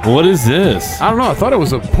it? What is this? I don't know. I thought it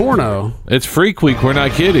was a porno. It's Freak Week. We're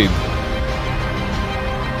not kidding.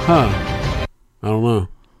 Huh. I don't know.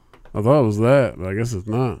 I thought it was that, but I guess it's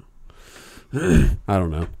not. I don't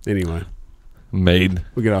know. Anyway. Made.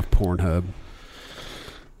 We get off Pornhub.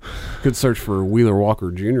 Could search for Wheeler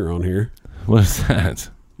Walker Jr. on here. What is that?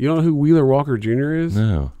 You don't know who Wheeler Walker Jr. is?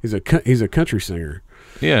 No. He's a country singer.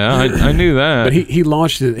 Yeah, I knew that. But he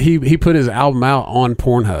launched it. He put his album out on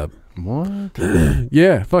Pornhub. What?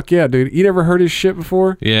 Yeah, fuck yeah, dude. You never heard his shit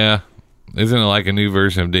before? Yeah. Isn't it like a new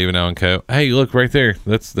version of David Allen Coe? Hey, look right there.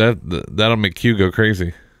 That'll make Q go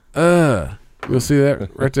crazy. You'll see that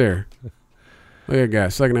right there. Look at that guy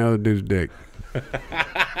sucking out of the dude's dick.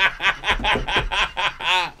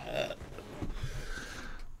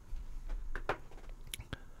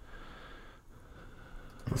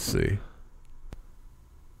 Let's see.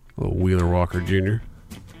 Little Wheeler Walker Jr.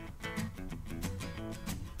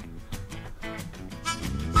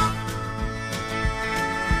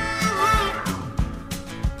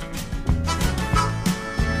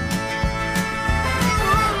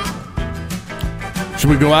 Should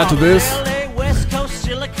we go out to this? LA West Coast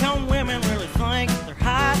silicone women really think they're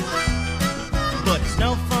hot, but it's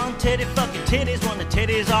no fun titty fucking titties when the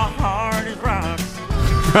titties are hard as rocks.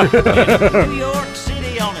 New York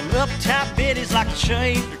City on them uptight bitties like to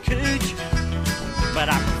shave their cooch, but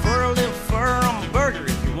I prefer a little fur on my burger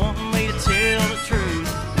if you're wanting me to tell the truth.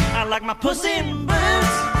 I like my pussy in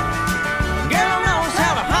boots. Girl knows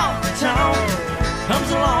how to honk the tongue, comes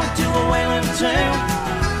along to a wailing tune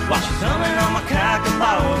while she's humming on my cock and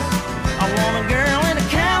balls. I want a girl in a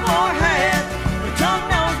cowboy hat, her tongue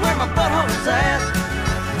knows where my butthole's at,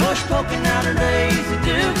 bush poking out her Daisy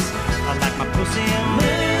Dukes. I like my pussy in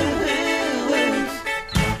boots.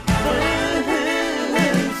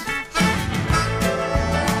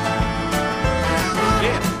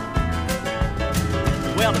 Yeah.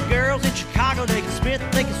 Well, the girls in Chicago, they can spit,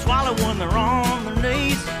 they can swallow when they're on their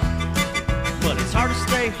knees, but it's hard to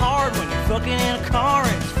stay hard when you're fucking in a car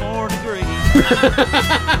and it's 4 degrees.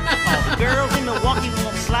 All the girls in Milwaukee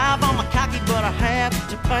won't slide on my cocky, but I have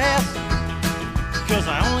to pass, cause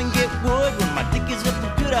I only get wood when my dick is up a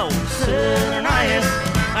good old southern ass.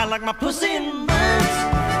 I like my pussy in boots.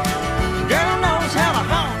 Girl knows how to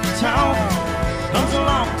honk the tongue, comes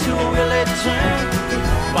along to a willie tune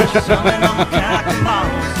while she's humming on my cock and balls.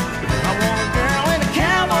 I want a girl in a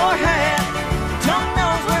cowboy hat, tongue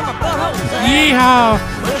knows where my butthole's at. Yeehaw!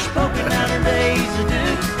 Bush poking out her Daisy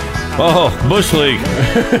Dukes. Oh, Bush League.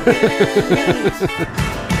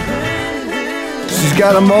 She's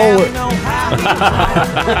got a mullet.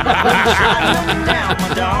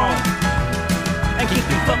 And keep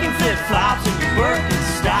your fucking flip-flops and your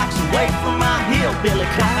Birkenstocks away from my hillbilly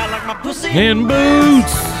cock. I like my pussy in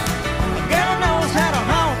boots. A girl knows how to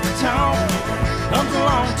honk the tongue, comes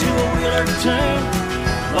along to a Wheeler tune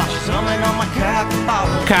while she's humming on my cock and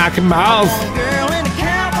balls. Cock and balls. I want a girl in a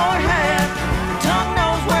cowboy hat, tongue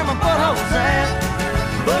knows where my butthole's at,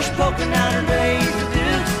 bush poking out her Daisy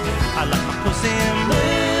Dukes. I like my pussy in boots.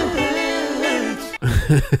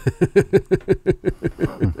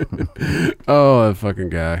 Oh, that fucking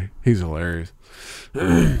guy. He's hilarious.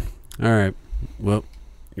 All right. Well,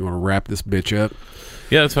 you want to wrap this bitch up?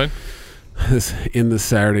 Yeah, that's fine. This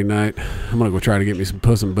Saturday night, I'm going to go try to get me some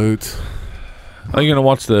Puss in Boots. Are you going to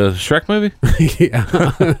watch the Shrek movie? Yeah.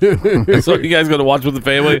 So you guys going to watch with the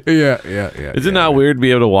family? Yeah. Is it not weird to be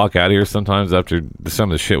able to walk out of here sometimes after some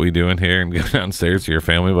of the shit we do in here and go downstairs to your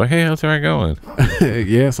family like, hey, how's it going?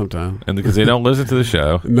 Yeah, sometimes. And because they don't listen to the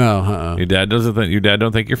show. No, Your dad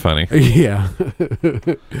don't think you're funny. Yeah.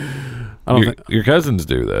 Your cousins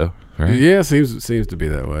do though, right? Yeah, seems to be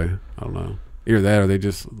that way. I don't know. Either that or they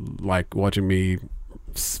just like watching me.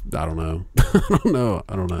 I don't know.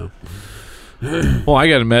 I don't know. Well, I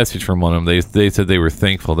got a message from one of them. They said they were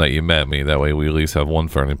thankful that you met me. That way we at least have one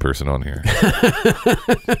friendly person on here.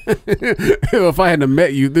 If I hadn't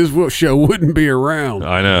met you, this show wouldn't be around.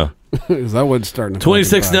 I know. Because I wasn't starting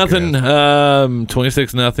 26-0.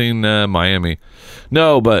 26-0 Miami.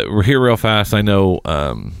 No, but we're here real fast. I know.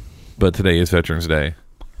 But today is Veterans Day.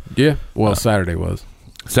 Yeah. Well, Saturday was.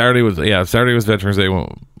 Saturday was Veterans Day when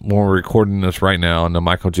we're recording this right now. And the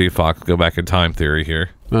Michael J. Fox go back in time theory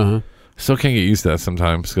here. Uh-huh. Still can't get used to that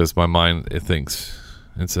sometimes because my mind, it thinks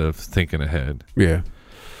instead of thinking ahead. Yeah.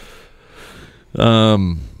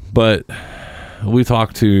 But we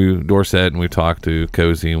talked to Dorset and we talked to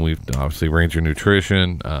Cozy and we've obviously Ranger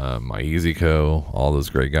Nutrition, My Easy Co, all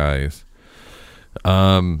those great guys.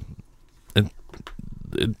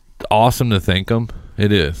 It's awesome to thank them.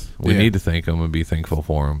 It is. We need to thank them and be thankful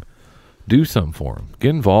for them. Do something for them. Get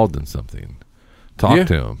involved in something. Talk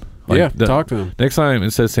to them. Talk to them. Next time,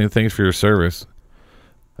 instead of saying thanks for your service,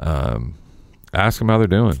 ask them how they're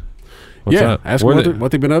doing. What's up? Ask them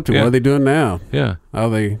what they've been up to. What are they doing now? Yeah. How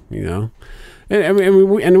they,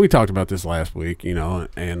 and we talked about this last week, and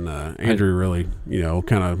Andrew really,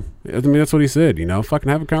 kind of, that's what he said, fucking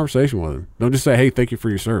have a conversation with him. Don't just say, hey, thank you for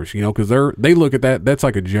your service, because they look at that's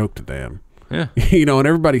like a joke to them. Yeah. And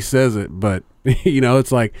everybody says it, but,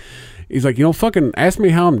 it's like, he's like, fucking ask me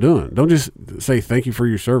how I'm doing. Don't just say thank you for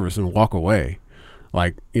your service and walk away.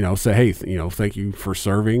 Like, say, hey, thank you for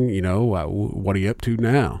serving, what are you up to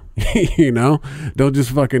now? Don't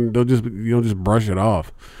just brush it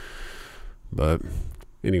off. But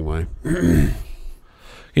anyway.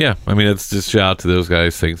 Yeah. I mean, it's just shout out to those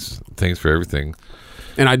guys. Thanks for everything.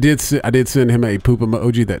 And I did send him a poop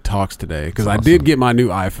emoji that talks today because I did get my new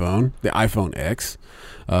iPhone, the iPhone X.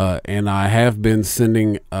 And I have been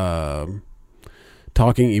sending talking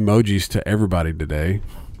emojis to everybody today.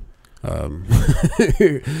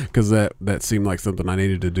 Because that seemed like something I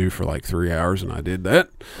needed to do for like 3 hours, and I did that.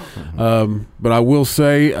 But I will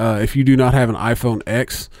say, if you do not have an iPhone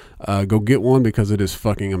X, go get one because it is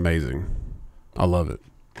fucking amazing. I love it.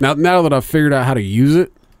 Now that I've figured out how to use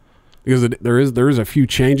it, because there is a few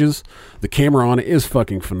changes. The camera on it is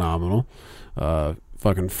fucking phenomenal.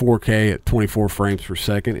 Fucking 4K at 24 frames per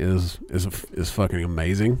second is fucking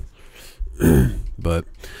amazing. But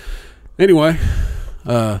anyway.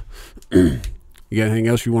 You got anything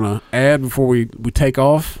else you want to add before we take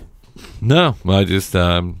off? No, I just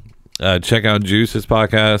check out Juice's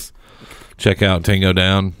podcast. Check out Tango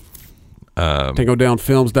Down.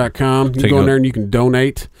 TangoDownFilms.com. You can go in there and you can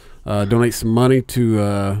donate some money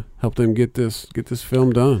to help them get this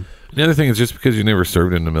film done. The other thing is just because you never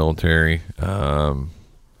served in the military,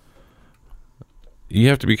 you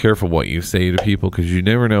have to be careful what you say to people because you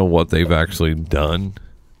never know what they've actually done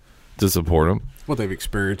to support them. What they've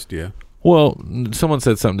experienced, yeah. Well, someone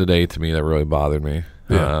said something today to me that really bothered me.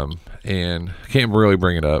 Yeah. And I can't really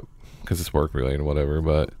bring it up because it's work related or whatever,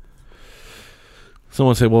 but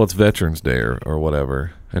someone said, well, it's Veterans Day or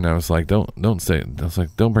whatever. And I was like, don't say it. I was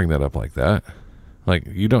like, don't bring that up like that. Like,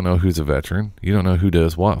 you don't know who's a veteran. You don't know who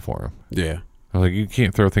does what for him. Yeah. I was like, you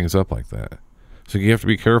can't throw things up like that. So you have to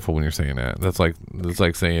be careful when you're saying that. That's like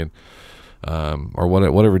saying, or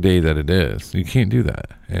whatever day that it is. You can't do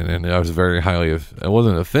that. And I was very I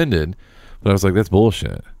wasn't offended, but I was like, that's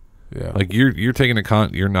bullshit. Yeah. Like you're taking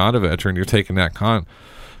you're not a veteran. You're taking that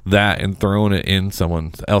and throwing it in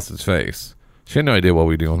someone else's face. She had no idea what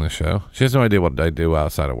we do on this show. She has no idea what I do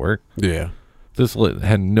outside of work. Yeah. This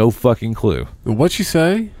had no fucking clue. What'd she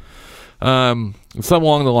say? Something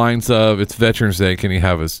along the lines of, it's Veterans Day. Can you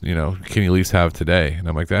have us, can you at least have today? And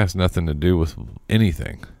I'm like, that has nothing to do with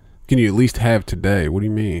anything. Can you at least have today? What do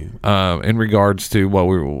you mean? In regards to what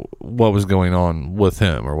was going on with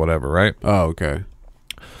him or whatever, right? Oh, okay.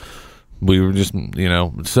 We were just,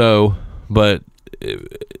 so, but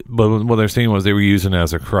what they're saying was they were using it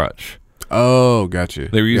as a crutch. Oh, gotcha.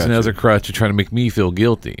 They were using it as a crutch to try to make me feel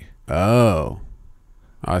guilty. Oh,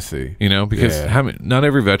 I see. Because not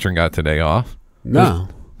every veteran got today off. No.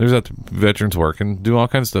 There's veterans working, do all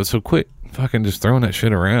kinds of stuff. So quit fucking just throwing that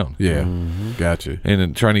shit around. Yeah. Gotcha. And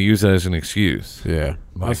then trying to use that as an excuse. Yeah.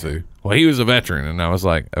 Like, I see. Well, he was a veteran. And I was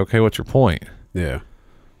like, okay, what's your point? Yeah.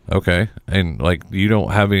 Okay. And like, you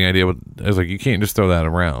don't have any idea what, I was like, you can't just throw that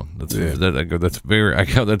around.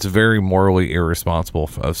 That's very morally irresponsible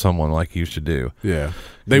of someone like you should do. Yeah.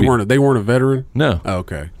 They weren't a veteran? No. Oh,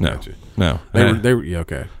 okay. No. Gotcha. No. They were, yeah,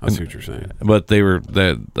 okay. I see what you're saying. But they were,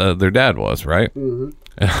 their dad was, right? Mm-hmm.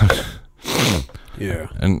 Yeah.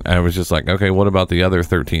 And I was just like, okay, what about the other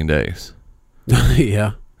 13 days?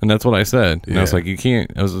 Yeah. And that's what I said. And I was like, you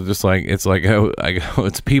can't. I was just like, it's like,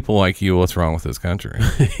 it's people like you. What's wrong with this country?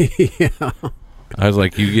 Yeah. I was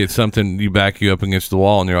like, you get something, you back you up against the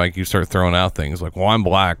wall, and you're like, you start throwing out things like, well, I'm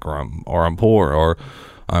black, or I'm poor, or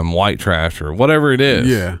I'm white trash, or whatever it is.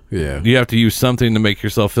 Yeah. Yeah. You have to use something to make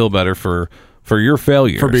yourself feel better for your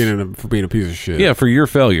failures, for being a piece of shit. Yeah, for your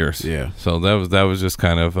failures. Yeah. So that was just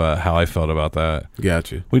kind of how I felt about that.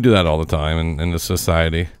 Gotcha. We do that all the time in the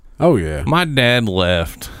society. Oh yeah. My dad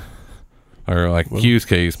left, or like Q's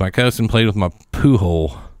case, my cousin played with my poo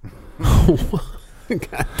hole. God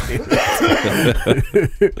damn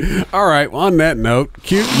it. All right. Well, on that note,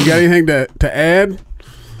 Q, you got anything to add?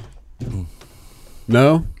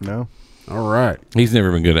 No. All right. He's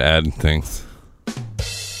never been good at adding things.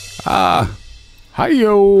 Hi-yo.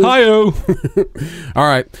 Hi-yo. All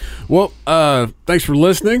right. Well, thanks for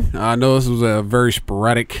listening. I know this was a very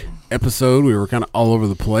sporadic episode. We were kind of all over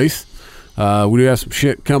the place. We do have some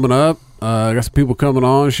shit coming up. Got some people coming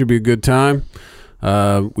on. Should be a good time.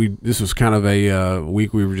 This was kind of a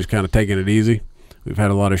week we were just kind of taking it easy. We've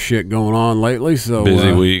had a lot of shit going on lately, so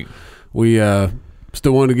busy week. We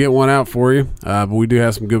still wanted to get one out for you, but we do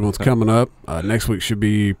have some good ones coming up. Next week should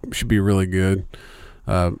be really good.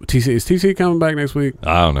 Is TC coming back next week?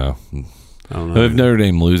 I don't know. If Notre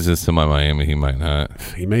Dame loses to my Miami, he might not.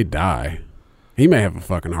 He may die. He may have a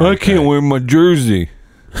fucking heart attack. I can't wear my jersey.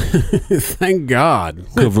 Thank God.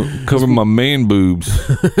 Cover my man boobs.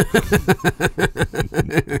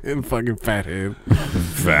 Fucking fathead.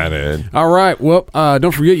 Fathead. All right. Well,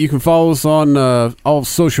 don't forget you can follow us on all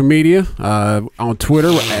social media. On Twitter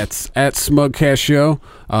at Smugcast Show.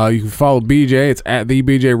 You can follow BJ. It's at the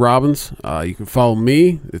BJ Robbins. You can follow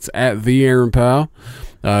me. It's at the Aaron Powell.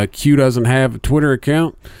 Q doesn't have a Twitter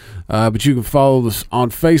account. But you can follow us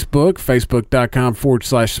on Facebook,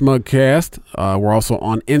 facebook.com/Smugcast. We're also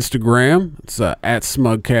on Instagram. It's at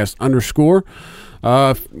Smugcast_.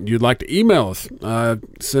 If you'd like to email us,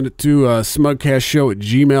 send it to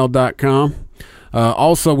smugcastshow@gmail.com.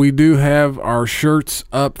 Also, we do have our shirts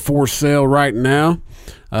up for sale right now.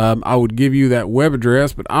 I would give you that web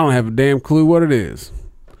address, but I don't have a damn clue what it is.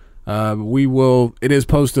 It is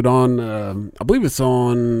posted on, I believe it's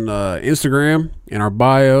on Instagram in our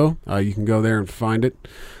bio. You can go there and find it.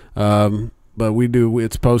 But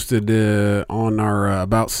it's posted on our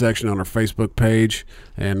About section on our Facebook page,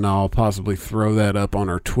 and I'll possibly throw that up on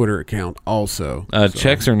our Twitter account also.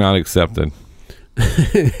 Checks are not accepted.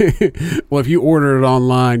 Well, if you order it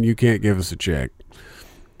online, you can't give us a check.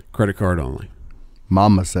 Credit card only.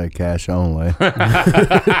 Mama said cash only.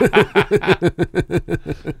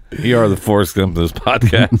 You are the Forrest Gump of this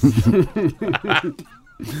podcast.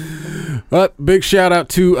 Big shout out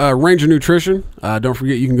to Ranger Nutrition. Don't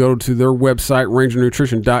forget you can go to their website,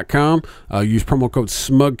 rangernutrition.com. Use promo code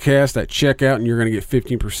SMUGCAST at checkout, and you're going to get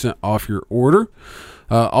 15% off your order.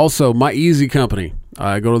 Also, My Easy Company.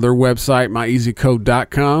 Go to their website,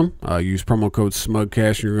 myeasycode.com. Use promo code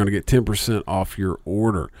SMUGCAST, and you're going to get 10% off your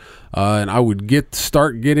order. And I would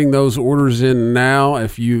start getting those orders in now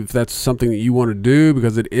if that's something that you want to do,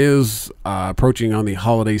 because it is approaching on the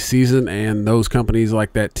holiday season, and those companies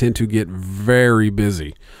like that tend to get very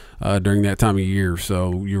busy during that time of year.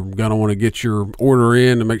 So you're going to want to get your order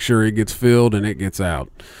in to make sure it gets filled and it gets out.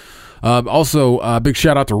 Also, big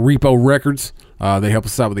shout out to Repo Records. They help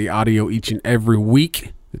us out with the audio each and every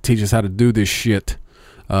week. They teach us how to do this shit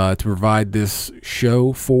to provide this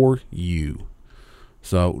show for you.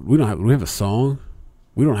 So we have a song.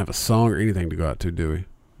 We don't have a song or anything to go out to, do we?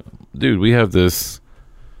 Dude, we have this.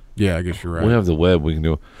 Yeah, I guess you're right. We have the web. We can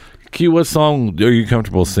do. Q, what song are you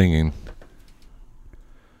comfortable singing?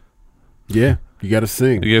 Yeah, you got to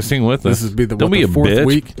sing. You got to sing with us. This is the Don't be a fourth bitch.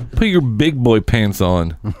 week. Put your big boy pants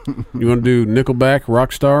on. You want to do Nickelback,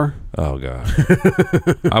 Rockstar? Oh God,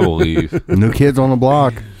 I will leave. New Kids on the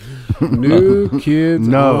Block. New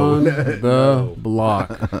Kids on the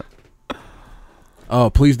Block. Oh,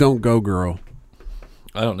 Please Don't Go, Girl.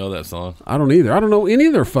 I don't know that song. I don't either. I don't know any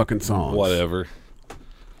of their fucking songs. Whatever.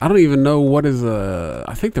 I don't even know what is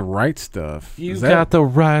I think The Right Stuff. You got the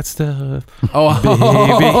right stuff. Oh,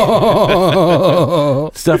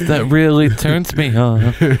 baby. Stuff that really turns me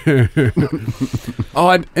on.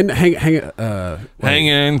 And hang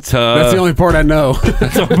hanging tough. That's the only part I know.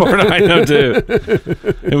 That's the only part I know too.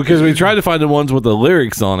 And because we tried to find the ones with the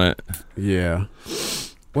lyrics on it. Yeah.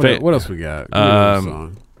 What else we got?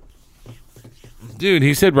 Song. Dude,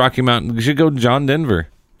 he said Rocky Mountain. You should go John Denver.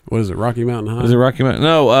 What is it? Rocky Mountain High? Is it Rocky Mountain?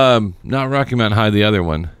 No, not Rocky Mountain High. The other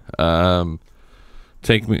one.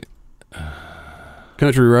 Take me.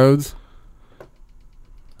 Country Roads.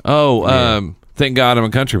 Oh, yeah. Thank God I'm a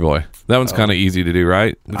country boy. That one's kind of easy to do,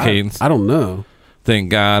 right? The cadence. I don't know. Thank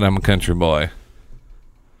God I'm a country boy.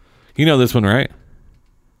 You know this one, right?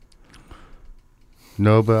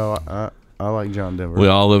 No, but I like John Denver. We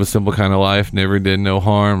all live a simple kind of life. Never did no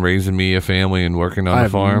harm. Raising me a family and working on a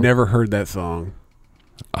farm. I've never heard that song.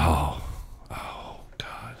 Oh,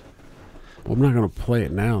 God. Well, I'm not going to play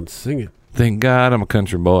it now and sing it. Thank God I'm a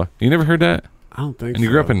country boy. You never heard that? I don't think so. And you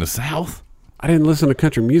grew up in the South? I didn't listen to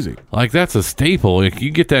country music. Like, that's a staple. Like,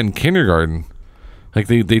 you get that in kindergarten. Like,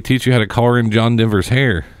 they teach you how to color in John Denver's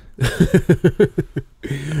hair.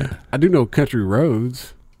 I do know Country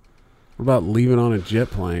Roads. What about Leaving on a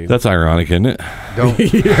Jet Plane? That's ironic, isn't it? Don't.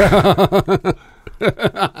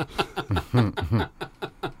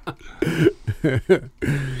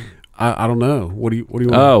 I don't know. What do you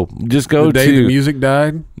want? Oh, just go the day to the music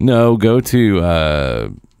died. No, go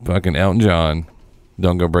to fucking Elton John.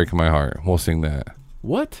 Don't Go Breaking My Heart. We'll sing that.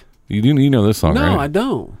 What? You know this song, no, right? I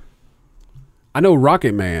don't. I know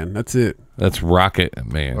Rocket Man. That's it. That's Rocket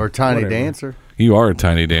Man. Or Tiny Dancer. You are a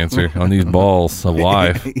tiny dancer on these balls of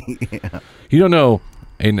life. Yeah. You don't know.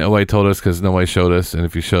 Ain't nobody told us because nobody showed us. And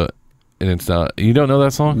if you show, and it's not, you don't know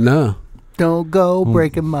that song? No. Don't go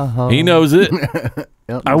breaking my heart. He knows it.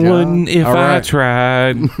 I wouldn't if I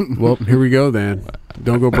tried. Well, here we go then.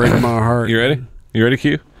 Don't go breaking my heart. You ready? You ready,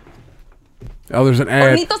 Q? Oh, there's an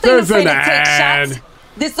ad. There's an ad.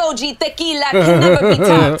 This OG tequila can never be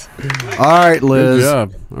topped. All right, Liz. Good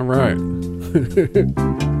job. All right.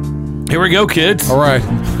 Here we go, kids. All right.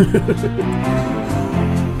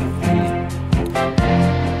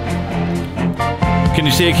 Can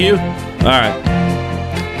you see it, Q? All right.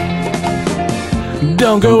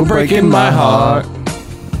 Don't go breaking my heart.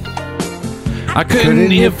 I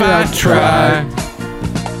couldn't if I tried.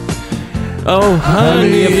 Oh,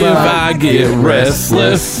 honey, if I get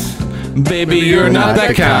restless, baby, you're not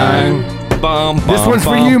that kind. Bum, bum, This one's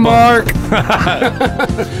for bum, you, bum. Mark.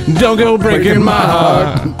 Don't go breaking my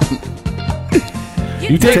heart.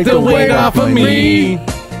 You take the weight off of me.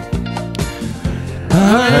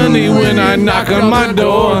 Honey, when I knock on my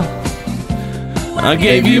door, I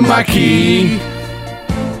gave you my key.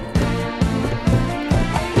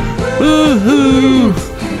 Ooh,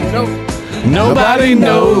 nobody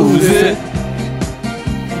knows it.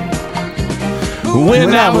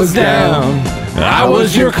 When I was down, I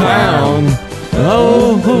was your clown.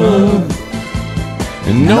 Oh,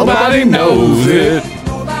 and nobody knows it.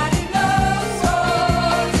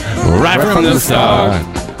 Right from the start,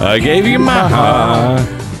 I gave you my heart.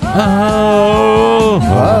 Oh,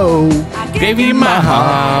 gave you my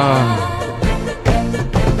heart.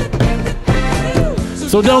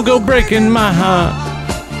 So don't go breaking my heart.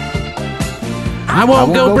 I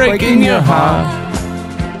won't go breaking your heart.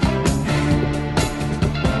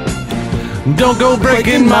 Don't go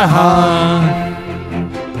breaking my heart.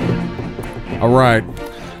 All right.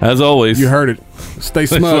 As always. You heard it. Stay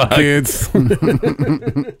smug, kids.